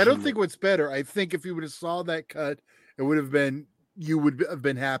 No. See, I don't think what's better. I think if you would have saw that cut, it would have been, you would have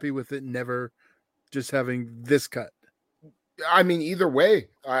been happy with it, never just having this cut. I mean, either way,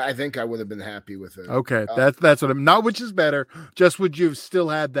 I think I would have been happy with it. Okay, that's what I'm not. Which is better? Just would you have still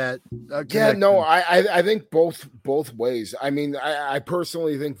had that? Yeah, no, I think both ways. I mean, I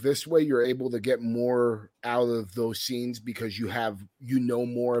personally think this way you're able to get more out of those scenes because you know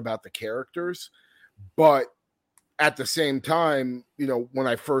more about the characters. But at the same time, when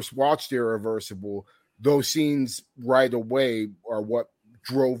I first watched Irreversible, those scenes right away are what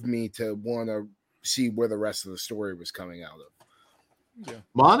drove me to want to see where the rest of the story was coming out of. Yeah.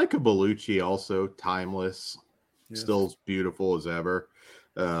 Monica Bellucci, also timeless, still as beautiful as ever,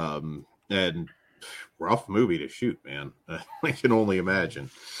 and rough movie to shoot, man. I can only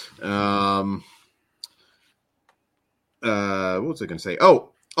imagine. What was I going to say? Oh,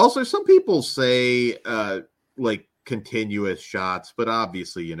 also some people say continuous shots, but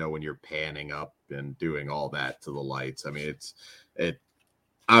obviously, when you're panning up and doing all that to the lights, I mean,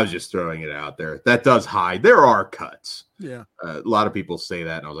 I was just throwing it out there. That does hide. There are cuts. Yeah. A lot of people say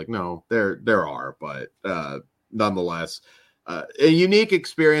that, and I was like, no, there are, but nonetheless, a unique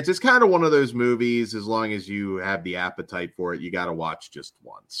experience. It's kind of one of those movies, as long as you have the appetite for it, you got to watch just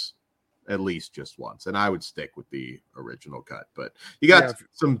once, at least just once. And I would stick with the original cut, but you got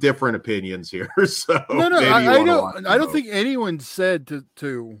some different opinions here. So no, I don't think anyone said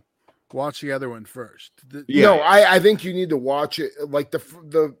to watch the other one first. I think you need to watch it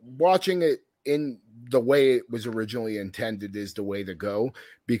the watching it in the way it was originally intended is the way to go,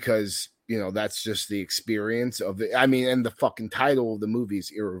 because that's just the experience of it. I mean, and the fucking title of the movie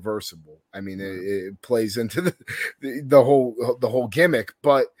is Irreversible. I mean, it plays into the whole gimmick,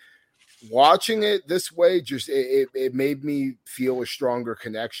 but watching it this way just it made me feel a stronger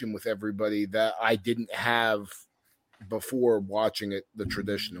connection with everybody that I didn't have before watching it the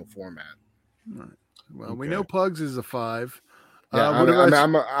traditional format. Right. Well, we know Pugs is a 5. Yeah,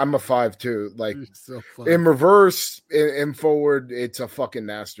 I'm a 5 too. So in reverse, in forward, it's a fucking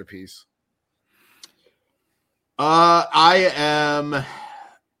masterpiece. I am.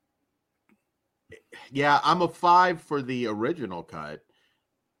 Yeah, I'm a 5 for the original cut.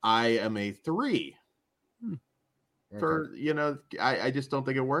 I am a 3 for I just don't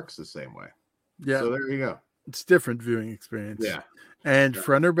think it works the same way. Yeah. So there you go. It's different viewing experience. Yeah. And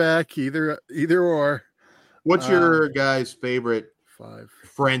front or back, either or. What's your guys' favorite 5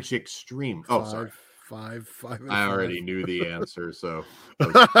 French extreme? Oh, sorry. 5. I already knew the answer, so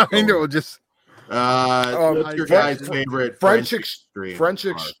I know. Just what's your guys' favorite French extreme?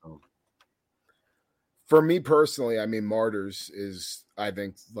 For me personally, I mean, Martyrs is, I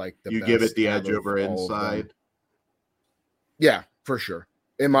think, the you best give it the edge over Inside. Yeah, for sure.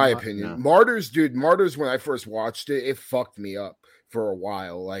 In my opinion, yeah. Martyrs, when I first watched it, it fucked me up for a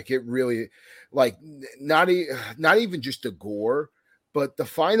while. It really, not even just the gore, but the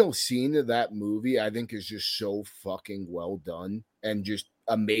final scene of that movie, I think, is just so fucking well done and just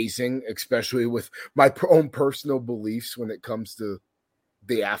amazing, especially with my own personal beliefs when it comes to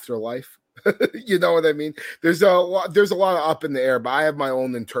the afterlife. You know what I mean? There's a lot of up in the air, but I have my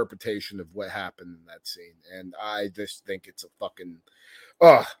own interpretation of what happened in that scene, and I just think it's a fucking.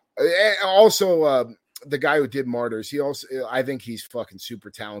 Also, the guy who did Martyrs, I think he's fucking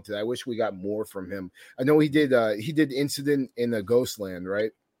super talented. I wish we got more from him. I know he did Incident in a Ghostland,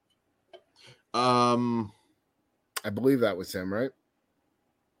 right? I believe that was him, right?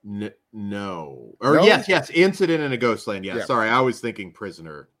 No. Or no? Yes, Incident in a Ghostland. Yeah, sorry, I was thinking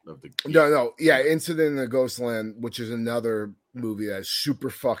Prisoner of the. No, yeah, Incident in a Ghostland, which is another movie that's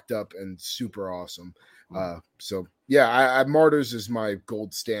super fucked up and super awesome. So yeah, Martyrs is my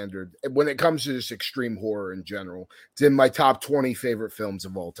gold standard when it comes to just extreme horror in general. It's in my top 20 favorite films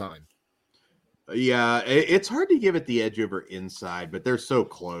of all time. Yeah, it's hard to give it the edge over Inside, but they're so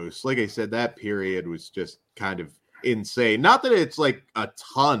close. Like I said, that period was just kind of insane. Not that it's like a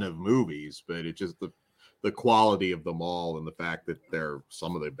ton of movies, but it's just the quality of them all and the fact that they're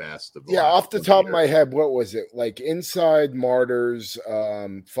some of the best of off the top of my head, what was it? Like Inside, Martyrs,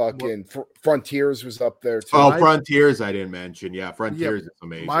 Frontiers was up there too. Oh, Frontiers I didn't mention. Yeah, Frontiers is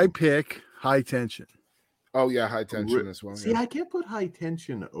amazing. My pick, High Tension. Oh yeah, High Tension as well. See, I can't put High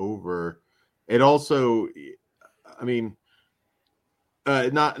Tension over. It also, I mean,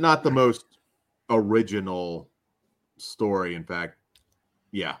 not the most original story. In fact,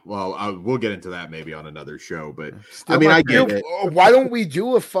 yeah. Well, we'll get into that maybe on another show. But I mean, I get it. Why don't we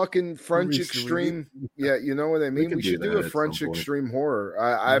do a fucking French extreme? Yeah, you know what I mean. We should do a French extreme horror.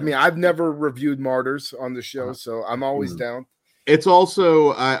 I mean, I've never reviewed Martyrs on the show, so I'm always down. It's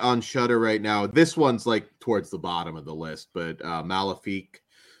also on Shudder right now. This one's like towards the bottom of the list, but Malefique,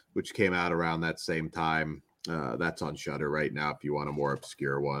 which came out around that same time. That's on Shudder right now if you want a more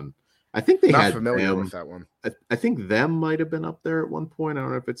obscure one. I think they had familiar with that one. I think Them might have been up there at one point. I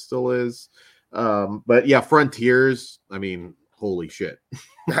don't know if it still is. But yeah, Frontiers, I mean, holy shit.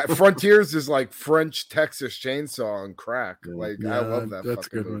 Frontiers is like French Texas Chainsaw on crack. Like I love that. That's a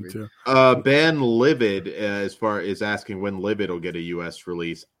good movie. one too. Ben Livid, as far as asking when Livid will get a US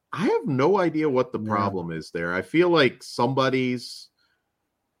release. I have no idea what the problem is there. I feel like somebody's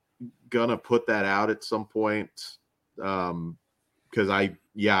gonna put that out at some point, because I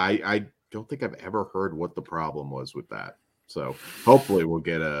don't think I've ever heard what the problem was with that, so hopefully we'll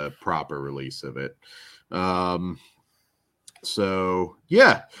get a proper release of it. So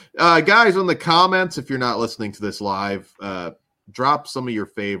yeah, guys, in the comments, if you're not listening to this live, drop some of your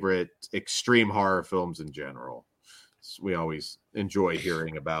favorite extreme horror films in general. We always enjoy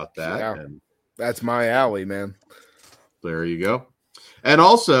hearing about that. And that's my alley, man. There you go. And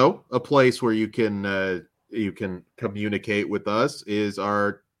also a place where you can communicate with us is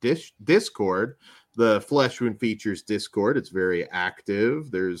our Discord, the Flesh Wound Features Discord. It's very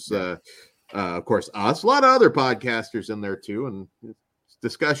active. There's of course us, a lot of other podcasters in there too, and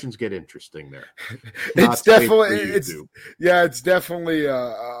discussions get interesting there. It's definitely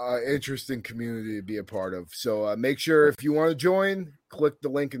a interesting community to be a part of. So make sure if you want to join, click the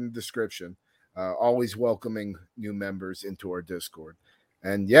link in the description. Always welcoming new members into our Discord.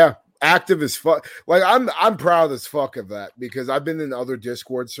 And yeah, active as fuck. Like I'm proud as fuck of that, because I've been in other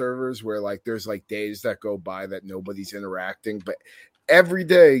Discord servers where like there's like days that go by that nobody's interacting, but every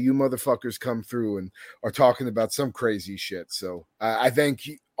day you motherfuckers come through and are talking about some crazy shit. So I thank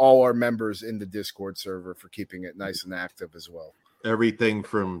all our members in the Discord server for keeping it nice and active as well. Everything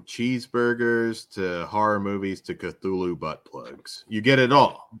from cheeseburgers to horror movies to Cthulhu butt plugs. You get it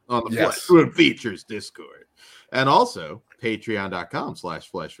all on the Flesh Wound Features Discord. And also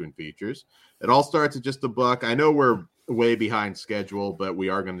patreon.com/Flesh Wound Features. It all starts at just $1. I know we're way behind schedule, but we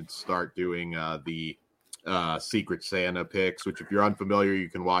are going to start doing the Secret Santa picks, which if you're unfamiliar, you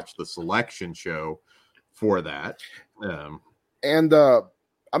can watch the selection show for that. And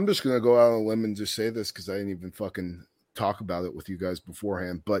I'm just going to go out on a limb and just say this because I didn't even fucking talk about it with you guys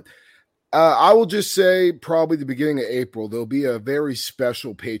beforehand, but I will just say probably the beginning of April, there'll be a very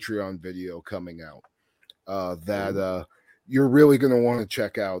special Patreon video coming out that you're really going to want to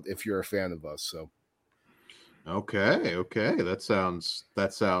check out if you're a fan of us. So okay, that sounds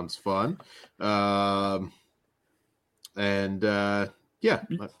fun. Yeah,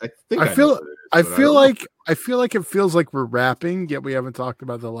 I feel like it feels like we're rapping, yet we haven't talked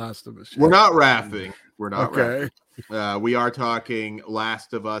about The Last of Us yet. We're not rapping. We're not okay. Rapping. We are talking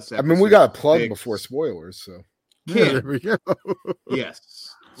Last of Us. I mean, we got a plug before spoilers, so yeah, there we go.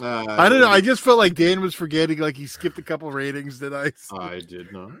 Yes. I don't know. I just felt like Dan was forgetting, like he skipped a couple ratings that I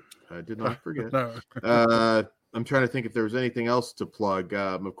did not forget. No. I'm trying to think if there was anything else to plug.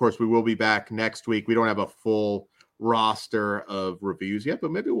 Of course, we will be back next week. We don't have a full roster of reviews yet,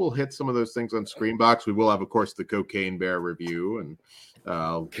 but maybe we'll hit some of those things on Screenbox. We will have, of course, the Cocaine Bear review and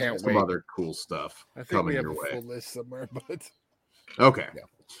some other cool stuff coming your way. Full list somewhere, but okay,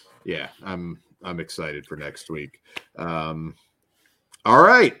 yeah, I'm excited for next week. All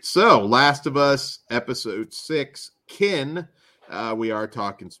right, so Last of Us episode 6, Kin. We are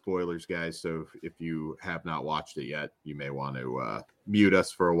talking spoilers, guys, so if you have not watched it yet, you may want to mute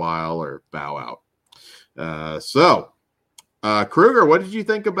us for a while or bow out. So Kruger, what did you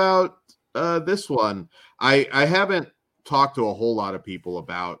think about this one? I haven't talked to a whole lot of people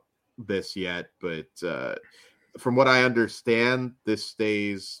about this yet, but from what I understand, this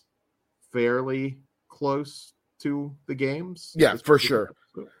stays fairly close to the games. Yeah, for sure.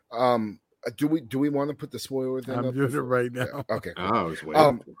 Do we want to put the spoiler thing? I'm doing it right now. Yeah, okay. Oh, I was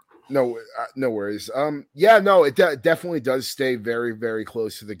waiting. No worries. It definitely does stay very, very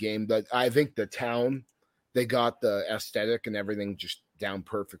close to the game. But I think the town, they got the aesthetic and everything just down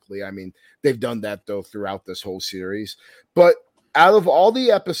perfectly. I mean, they've done that though throughout this whole series. But out of all the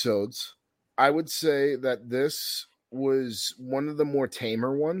episodes, I would say that this was one of the more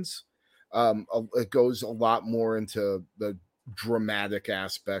tamer ones. It goes a lot more into the dramatic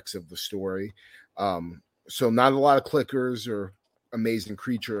aspects of the story. So not a lot of clickers or amazing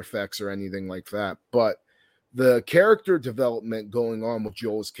creature effects or anything like that, but the character development going on with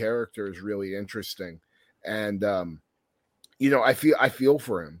Joel's character is really interesting. And I feel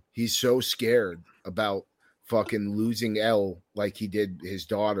for him. He's so scared about fucking losing Elle like he did his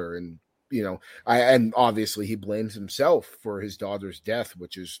daughter, and and obviously he blames himself for his daughter's death,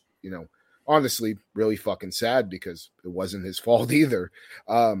 which is honestly really fucking sad because it wasn't his fault either.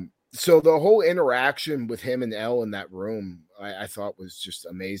 So the whole interaction with him and Elle in that room, I thought was just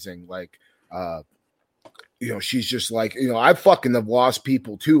amazing. Like, she's just like, I fucking have lost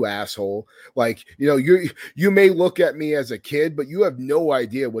people too, asshole. Like, you may look at me as a kid, but you have no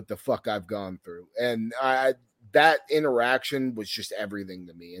idea what the fuck I've gone through. And that interaction was just everything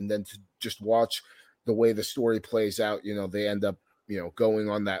to me. And then to just watch the way the story plays out, they end up, going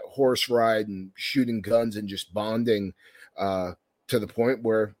on that horse ride and shooting guns and just bonding, to the point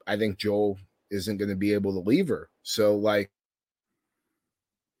where I think Joel isn't going to be able to leave her. So, like,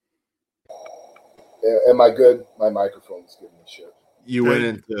 am I good? My microphone's giving me shit. You went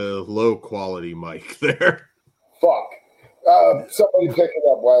into low quality mic there. Fuck. Somebody pick it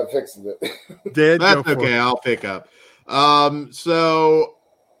up while I'm fixing it. Dad, that's okay. I'll pick up. So,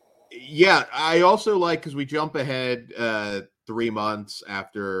 yeah, I also like, because we jump ahead 3 months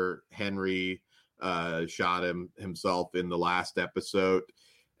after Henry shot himself in the last episode,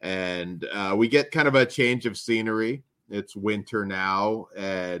 and we get kind of a change of scenery. It's winter now,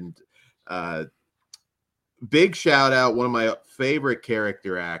 and big shout out, one of my favorite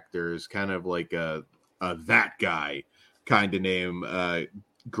character actors, kind of like a that guy kind of name,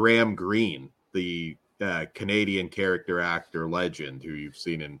 Graham Greene, the Canadian character actor legend who you've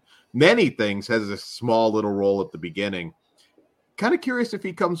seen in many things, has a small little role at the beginning. Kind of curious if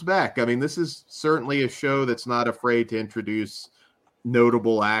he comes back. I mean, this is certainly a show that's not afraid to introduce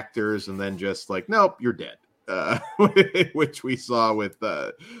notable actors and then just like, nope, you're dead. Which we saw with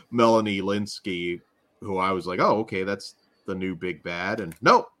Melanie Lynskey, who I was like, oh, okay, that's the new big bad. And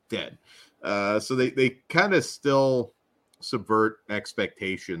nope, dead. So they kind of still subvert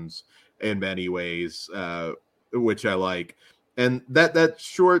expectations in many ways, which I like. And that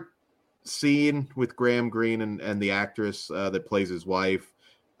short scene with Graham Greene and the actress that plays his wife,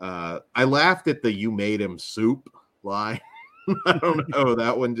 I laughed at the "you made him soup" line. I don't know,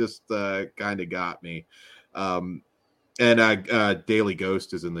 that one just kind of got me. And Daily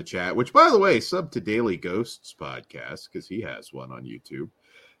Ghost is in the chat, which, by the way, sub to Daily Ghost's podcast because he has one on YouTube.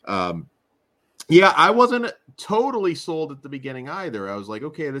 Yeah, I wasn't totally sold at the beginning either. I was like,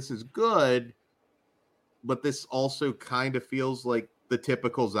 okay, this is good, but this also kind of feels like the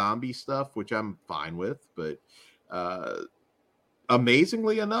typical zombie stuff, which I'm fine with. But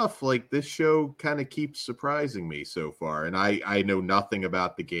amazingly enough, like, this show kind of keeps surprising me so far. And I know nothing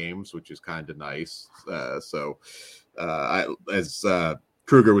about the games, which is kind of nice. As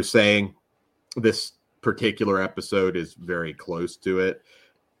Kruger was saying, this particular episode is very close to it.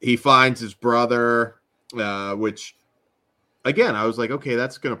 He finds his brother, which, again, I was like, okay,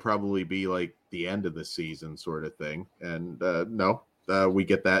 that's going to probably be like the end of the season sort of thing. And no, we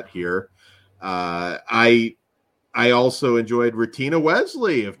get that here. I also enjoyed Retina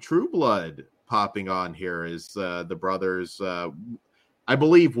Wesley of True Blood popping on here as the brother's, I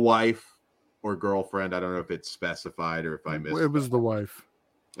believe, wife or girlfriend. I don't know if it's specified or if I missed it. It was the wife.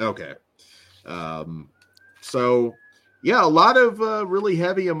 Okay. So, yeah, a lot of really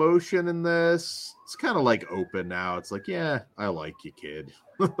heavy emotion in this. It's kind of like open now. It's like, yeah, I like you, kid.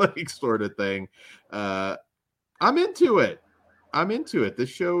 Like, sort of thing. I'm into it. This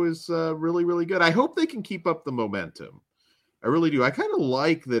show is really, really good. I hope they can keep up the momentum. I really do. I kind of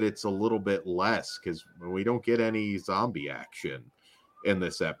like that it's a little bit less because we don't get any zombie action in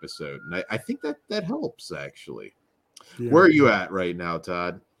this episode. And I think that helps, actually. Yeah. Where are you at right now,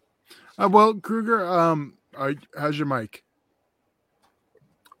 Todd? Well, Kruger, how's your mic?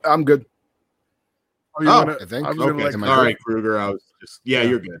 I'm good. I think. Okay. All right, Kruger. I was just,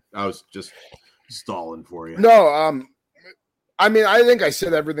 you're good. I was just stalling for you. No, I mean, I think I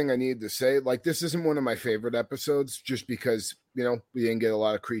said everything I needed to say. Like, this isn't one of my favorite episodes just because, you know, we didn't get a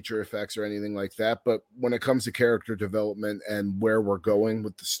lot of creature effects or anything like that. But when it comes to character development and where we're going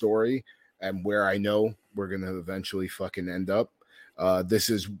with the story and where I know we're going to eventually fucking end up,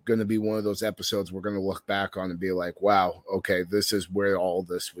 this is going to be one of those episodes we're going to look back on and be like, wow, okay, this is where all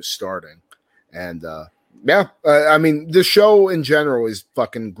this was starting. And I mean, the show in general is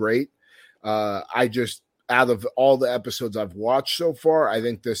fucking great. Out of all the episodes I've watched so far, I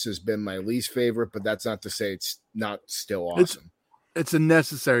think this has been my least favorite, but that's not to say it's not still awesome. It's a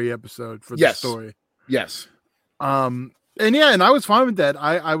necessary episode for the story. Yes. And I was fine with that.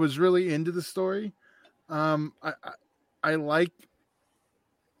 I was really into the story. I like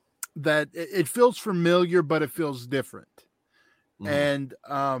that it feels familiar, but it feels different. And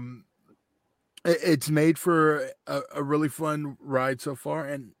it's made for a really fun ride so far,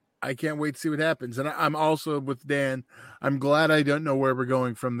 and I can't wait to see what happens. And I'm also with Dan. I'm glad I don't know where we're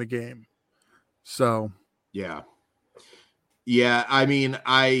going from the game. So, yeah. I mean,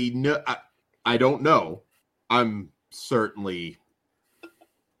 I don't know. I'm certainly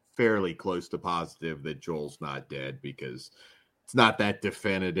fairly close to positive that Joel's not dead because it's not that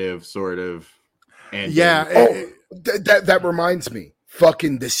definitive sort of ending. Yeah. That reminds me.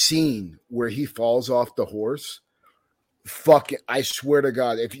 Fucking the scene where he falls off the horse. Fucking, I swear to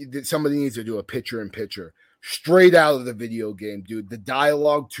God, somebody needs to do a picture-in-picture straight out of the video game, dude. The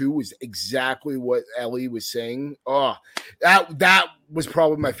dialogue too was exactly what Ellie was saying. Oh, that was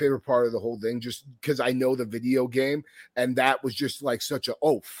probably my favorite part of the whole thing, just because I know the video game, and that was just like such a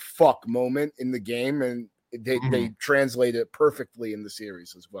oh fuck moment in the game, and they translate it perfectly in the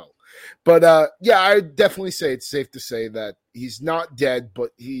series as well. But I definitely say it's safe to say that he's not dead,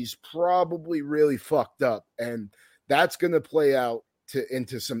 but he's probably really fucked up, and that's going to play out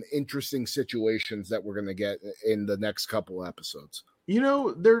into some interesting situations that we're going to get in the next couple episodes. You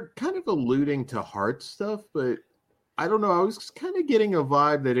know, they're kind of alluding to heart stuff, but I don't know. I was kind of getting a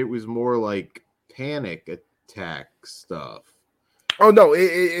vibe that it was more like panic attack stuff. Oh, no,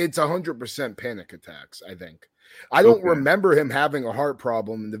 it's 100% panic attacks, I think. I don't remember him having a heart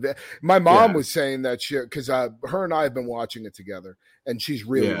problem. My mom was saying that shit because her and I have been watching it together, and she's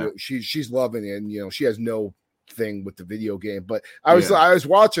really she's loving it, and, you know, she has no thing with the video game. But I was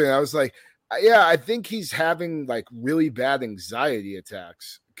watching, I was like, yeah, I think he's having like really bad anxiety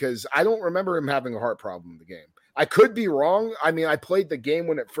attacks because I don't remember him having a heart problem in the game. I could be wrong. I mean, I played the game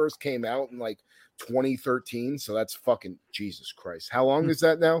when it first came out in like 2013, so that's fucking Jesus Christ. How long is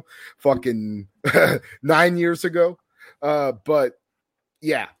that now? Fucking 9 years ago. But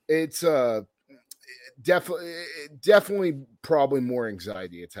yeah, it's definitely probably more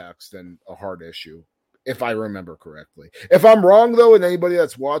anxiety attacks than a heart issue, if I remember correctly. If I'm wrong though, and anybody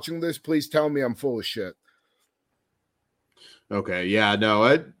that's watching this, please tell me I'm full of shit. Okay, yeah,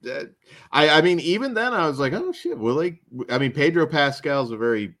 no, I mean, even then I was like, oh shit, I mean, Pedro Pascal's a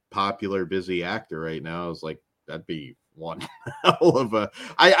very popular, busy actor right now. I was like, that'd be one hell of a.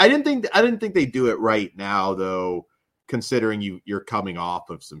 I didn't think they do it right now though, considering you're coming off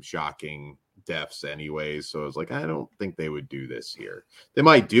of some shocking deaths anyways. So I was like, I don't think they would do this here. They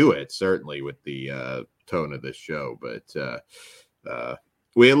might do it certainly with the tone of this show, but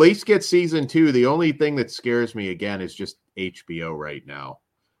we at least get season 2. The only thing that scares me again is just HBO right now.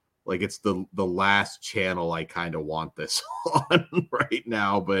 Like, it's the last channel I kind of want this on right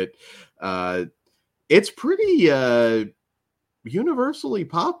now, but it's pretty universally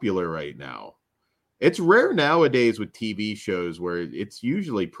popular right now. It's rare nowadays with TV shows where it's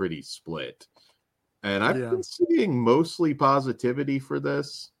usually pretty split. And I've been seeing mostly positivity for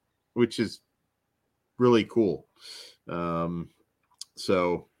this, which is really cool.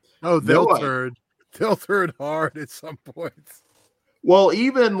 So, they'll turn hard at some points. Well,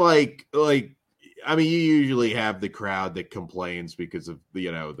 even like I mean, you usually have the crowd that complains because of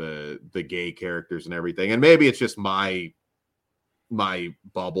the gay characters and everything, and maybe it's just my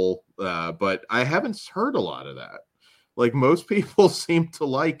bubble, but I haven't heard a lot of that. Like, most people seem to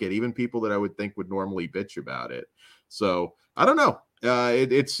like it, even people that I would think would normally bitch about it. So I don't know.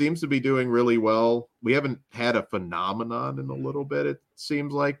 It seems to be doing really well. We haven't had a phenomenon in a little bit, it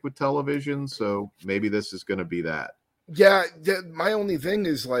seems like, with television. So maybe this is going to be that. Yeah, my only thing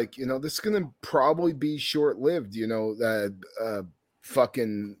is, like, this is going to probably be short-lived.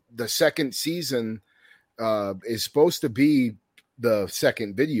 Fucking the second season is supposed to be the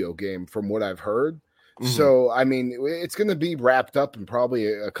second video game from what I've heard. So, I mean, it's going to be wrapped up in probably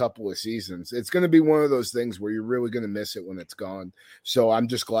a couple of seasons. It's going to be one of those things where you're really going to miss it when it's gone. So I'm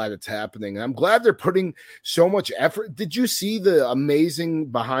just glad it's happening. I'm glad they're putting so much effort. Did you see the amazing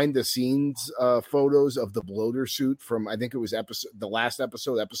behind the scenes photos of the bloater suit from, I think it was the last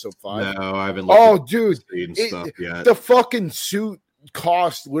episode, episode 5? No, I haven't looked dude, stuff yet. The fucking suit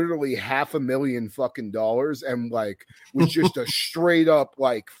cost literally $500,000 fucking dollars and like was just a straight up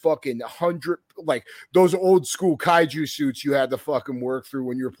like fucking 100, like those old school kaiju suits you had to fucking work through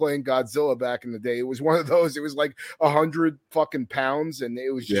when you were playing Godzilla back in the day. It was one of those. It was like 100 fucking pounds and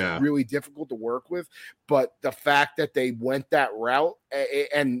it was just really difficult to work with. But the fact that they went that route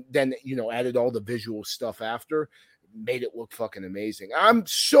and then, you know, added all the visual stuff after made it look fucking amazing. I'm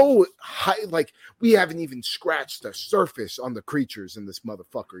so high, like we haven't even scratched the surface on the creatures in this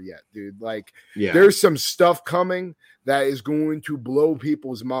motherfucker yet, dude. Like there's some stuff coming that is going to blow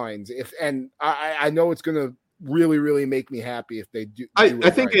people's minds. I know it's gonna really, really make me happy if they do. I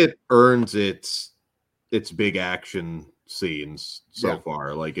think it earns its big action scenes so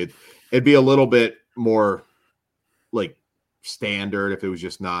far. Like it'd be a little bit more like standard if it was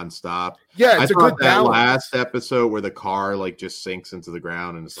just nonstop. Yeah, it's a good balance. Last episode where the car like just sinks into the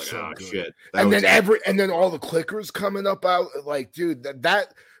ground and it's like, so shit. And then all the clickers coming up out, like, dude,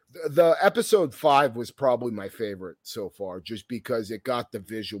 the episode 5 was probably my favorite so far, just because it got the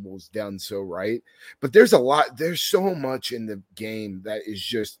visuals done so right. But there's so much in the game that is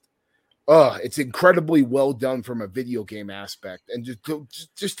just it's incredibly well done from a video game aspect, and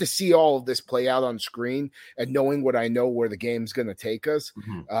just to see all of this play out on screen and knowing what I know where the game's going to take us,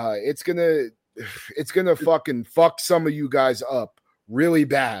 it's gonna fucking fuck some of you guys up really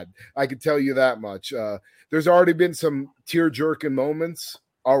bad. I can tell you that much. There's already been some tear-jerking moments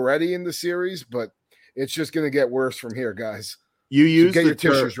already in the series, but it's just going to get worse from here, guys. Get your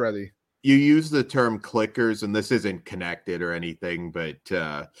tissues ready. You use the term clickers, and this isn't connected or anything, but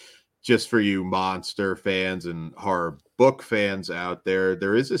just for you monster fans and horror book fans out there,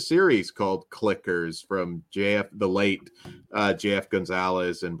 there is a series called Clickers from the late JF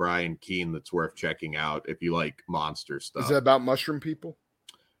Gonzalez and Brian Keene that's worth checking out if you like monster stuff. Is it about mushroom people?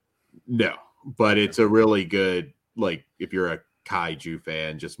 No, but it's a really good, like, if you're a kaiju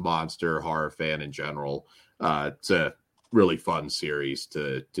fan, just monster horror fan in general, it's a really fun series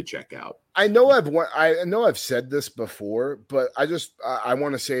to check out. I know I've said this before, but I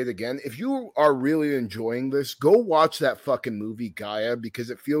want to say it again. If you are really enjoying this, go watch that fucking movie Gaia, because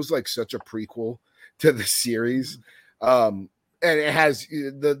it feels like such a prequel to the series. And it has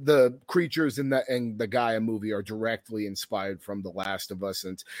the creatures in the Gaia movie are directly inspired from The Last of Us,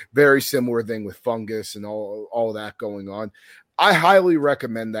 and it's very similar thing with fungus and all that going on. I highly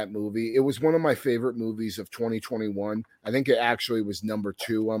recommend that movie. It was one of my favorite movies of 2021. I think it actually was number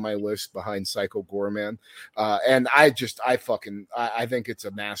 2 on my list behind Psycho Goreman. And I think it's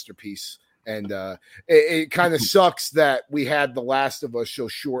a masterpiece. And it kind of sucks that we had The Last of Us so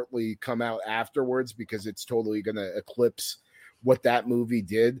shortly come out afterwards, because it's totally going to eclipse what that movie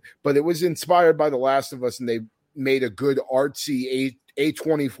did. But it was inspired by The Last of Us, and they made a good artsy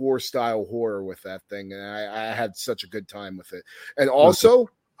A24 style horror with that thing, and I had such a good time with it. And also,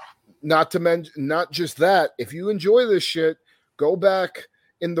 not just that, if you enjoy this shit, go back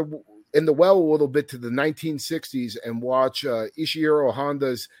in the well a little bit to the 1960s and watch Ishiro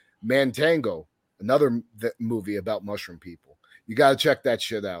Honda's Mantango, another movie about mushroom people. You got to check that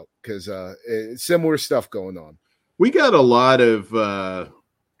shit out, because similar stuff going on. We got a lot of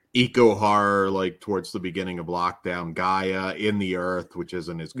eco horror, like towards the beginning of lockdown. Gaia, In the Earth, which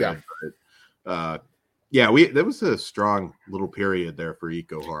isn't as good, but there was a strong little period there for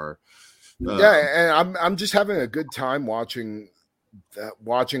eco horror. And I'm just having a good time watching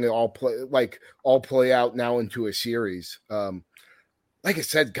it all play out now into a series. Like I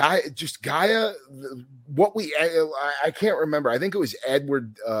said, Gaia. I can't remember. I think it was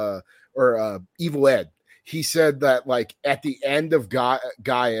Edward or Evil Ed. He said that, like, at the end of Gaia,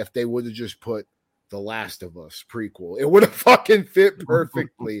 if they would have just put The Last of Us prequel, it would have fucking fit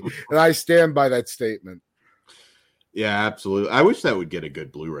perfectly. And I stand by that statement. Yeah, absolutely. I wish that would get a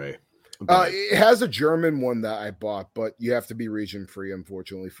good Blu-ray. It has a German one that I bought, but you have to be region free,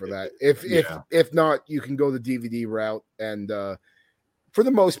 unfortunately, for that. If not, you can go the DVD route. And for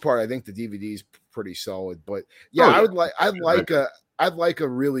the most part, I think the DVD is pretty solid. But I'd like a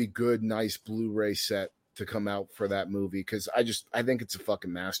really good, nice Blu-ray set to come out for that movie, because I think it's a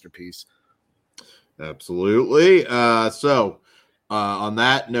fucking masterpiece. Absolutely. So on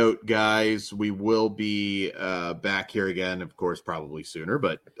that note, guys, we will be back here again, of course, probably sooner,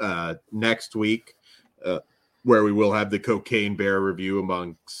 but next week where we will have the Cocaine Bear review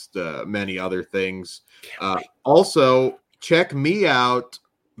amongst many other things. Also, check me out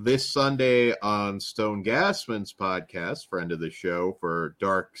this Sunday on Stone Gassman's podcast, friend of the show, for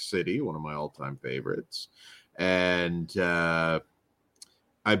Dark City, one of my all-time favorites. And I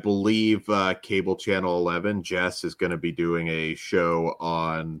believe Cable Channel 11, Jess is going to be doing a show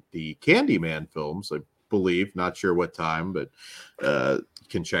on the Candyman films, I believe. Not sure what time, but you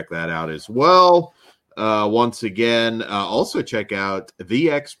can check that out as well. Once again, also check out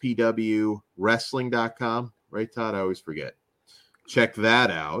thexpwwrestling.com. Right, Todd? I always forget. Check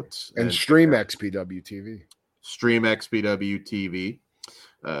that out. And stream XPW TV. Stream XPW TV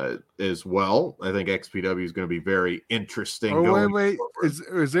as well. I think XPW is going to be very interesting. Oh, wait.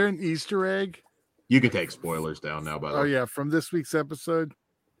 Is there an Easter egg? You can take spoilers down now, by the way. Oh, yeah. From this week's episode?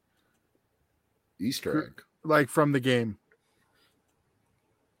 Easter egg. Like from the game.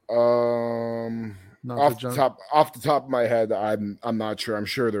 Off the top of my head, I'm not sure. I'm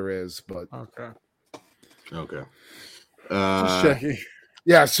sure there is, but okay. Just checking.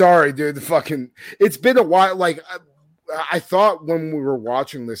 Yeah, sorry, dude. It's been a while. Like I thought when we were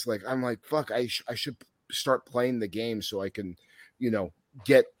watching this, like I'm like, fuck, I should start playing the game so I can,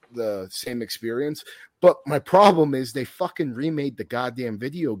 get the same experience. But my problem is they fucking remade the goddamn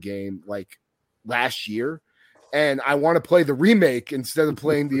video game like last year. And I want to play the remake instead of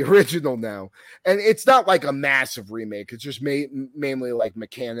playing the original now. And it's not like a massive remake. It's just mainly like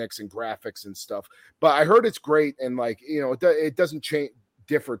mechanics and graphics and stuff. But I heard it's great. And like, it doesn't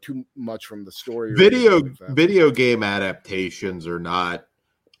differ too much from the story. Video game adaptations are not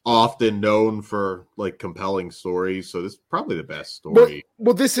often known for like compelling stories. So this is probably the best story.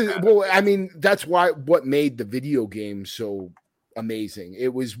 That's what made the video game so amazing.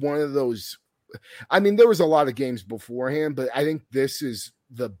 It was one of those. I mean, there was a lot of games beforehand, but I think this is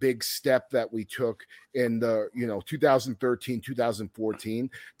the big step that we took in the 2013, 2014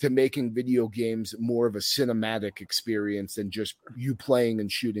 to making video games more of a cinematic experience than just you playing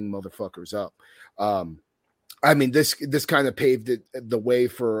and shooting motherfuckers up. I mean, this kind of paved the way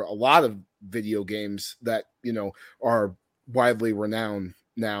for a lot of video games that are widely renowned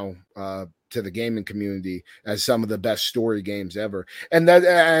now to the gaming community as some of the best story games ever. And that,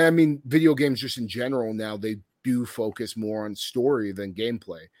 I mean, video games just in general now, they do focus more on story than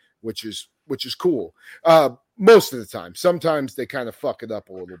gameplay, which is cool. Most of the time. Sometimes they kind of fuck it up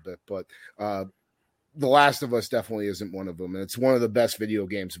a little bit, but The Last of Us definitely isn't one of them. And it's one of the best video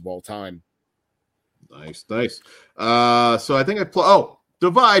games of all time. Nice. So I think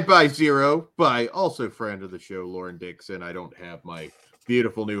Divide by Zero by also friend of the show, Lauren Dixon. I don't have my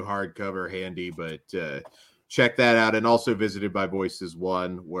beautiful new hardcover handy, but check that out. And also Visited by Voices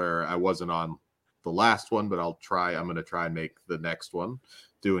 1, where I wasn't on the last one, but I'm going to try and make the next one,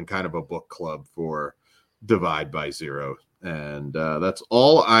 doing kind of a book club for Divide by Zero. And that's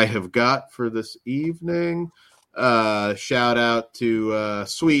all I have got for this evening. Shout out to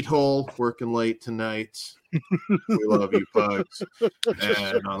Sweet Hole, working late tonight. We love you, Pugs.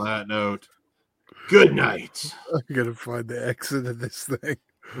 And on that note, good night. I'm going to find the exit of this thing.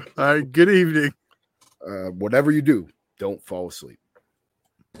 All right, good evening. Whatever you do, don't fall asleep.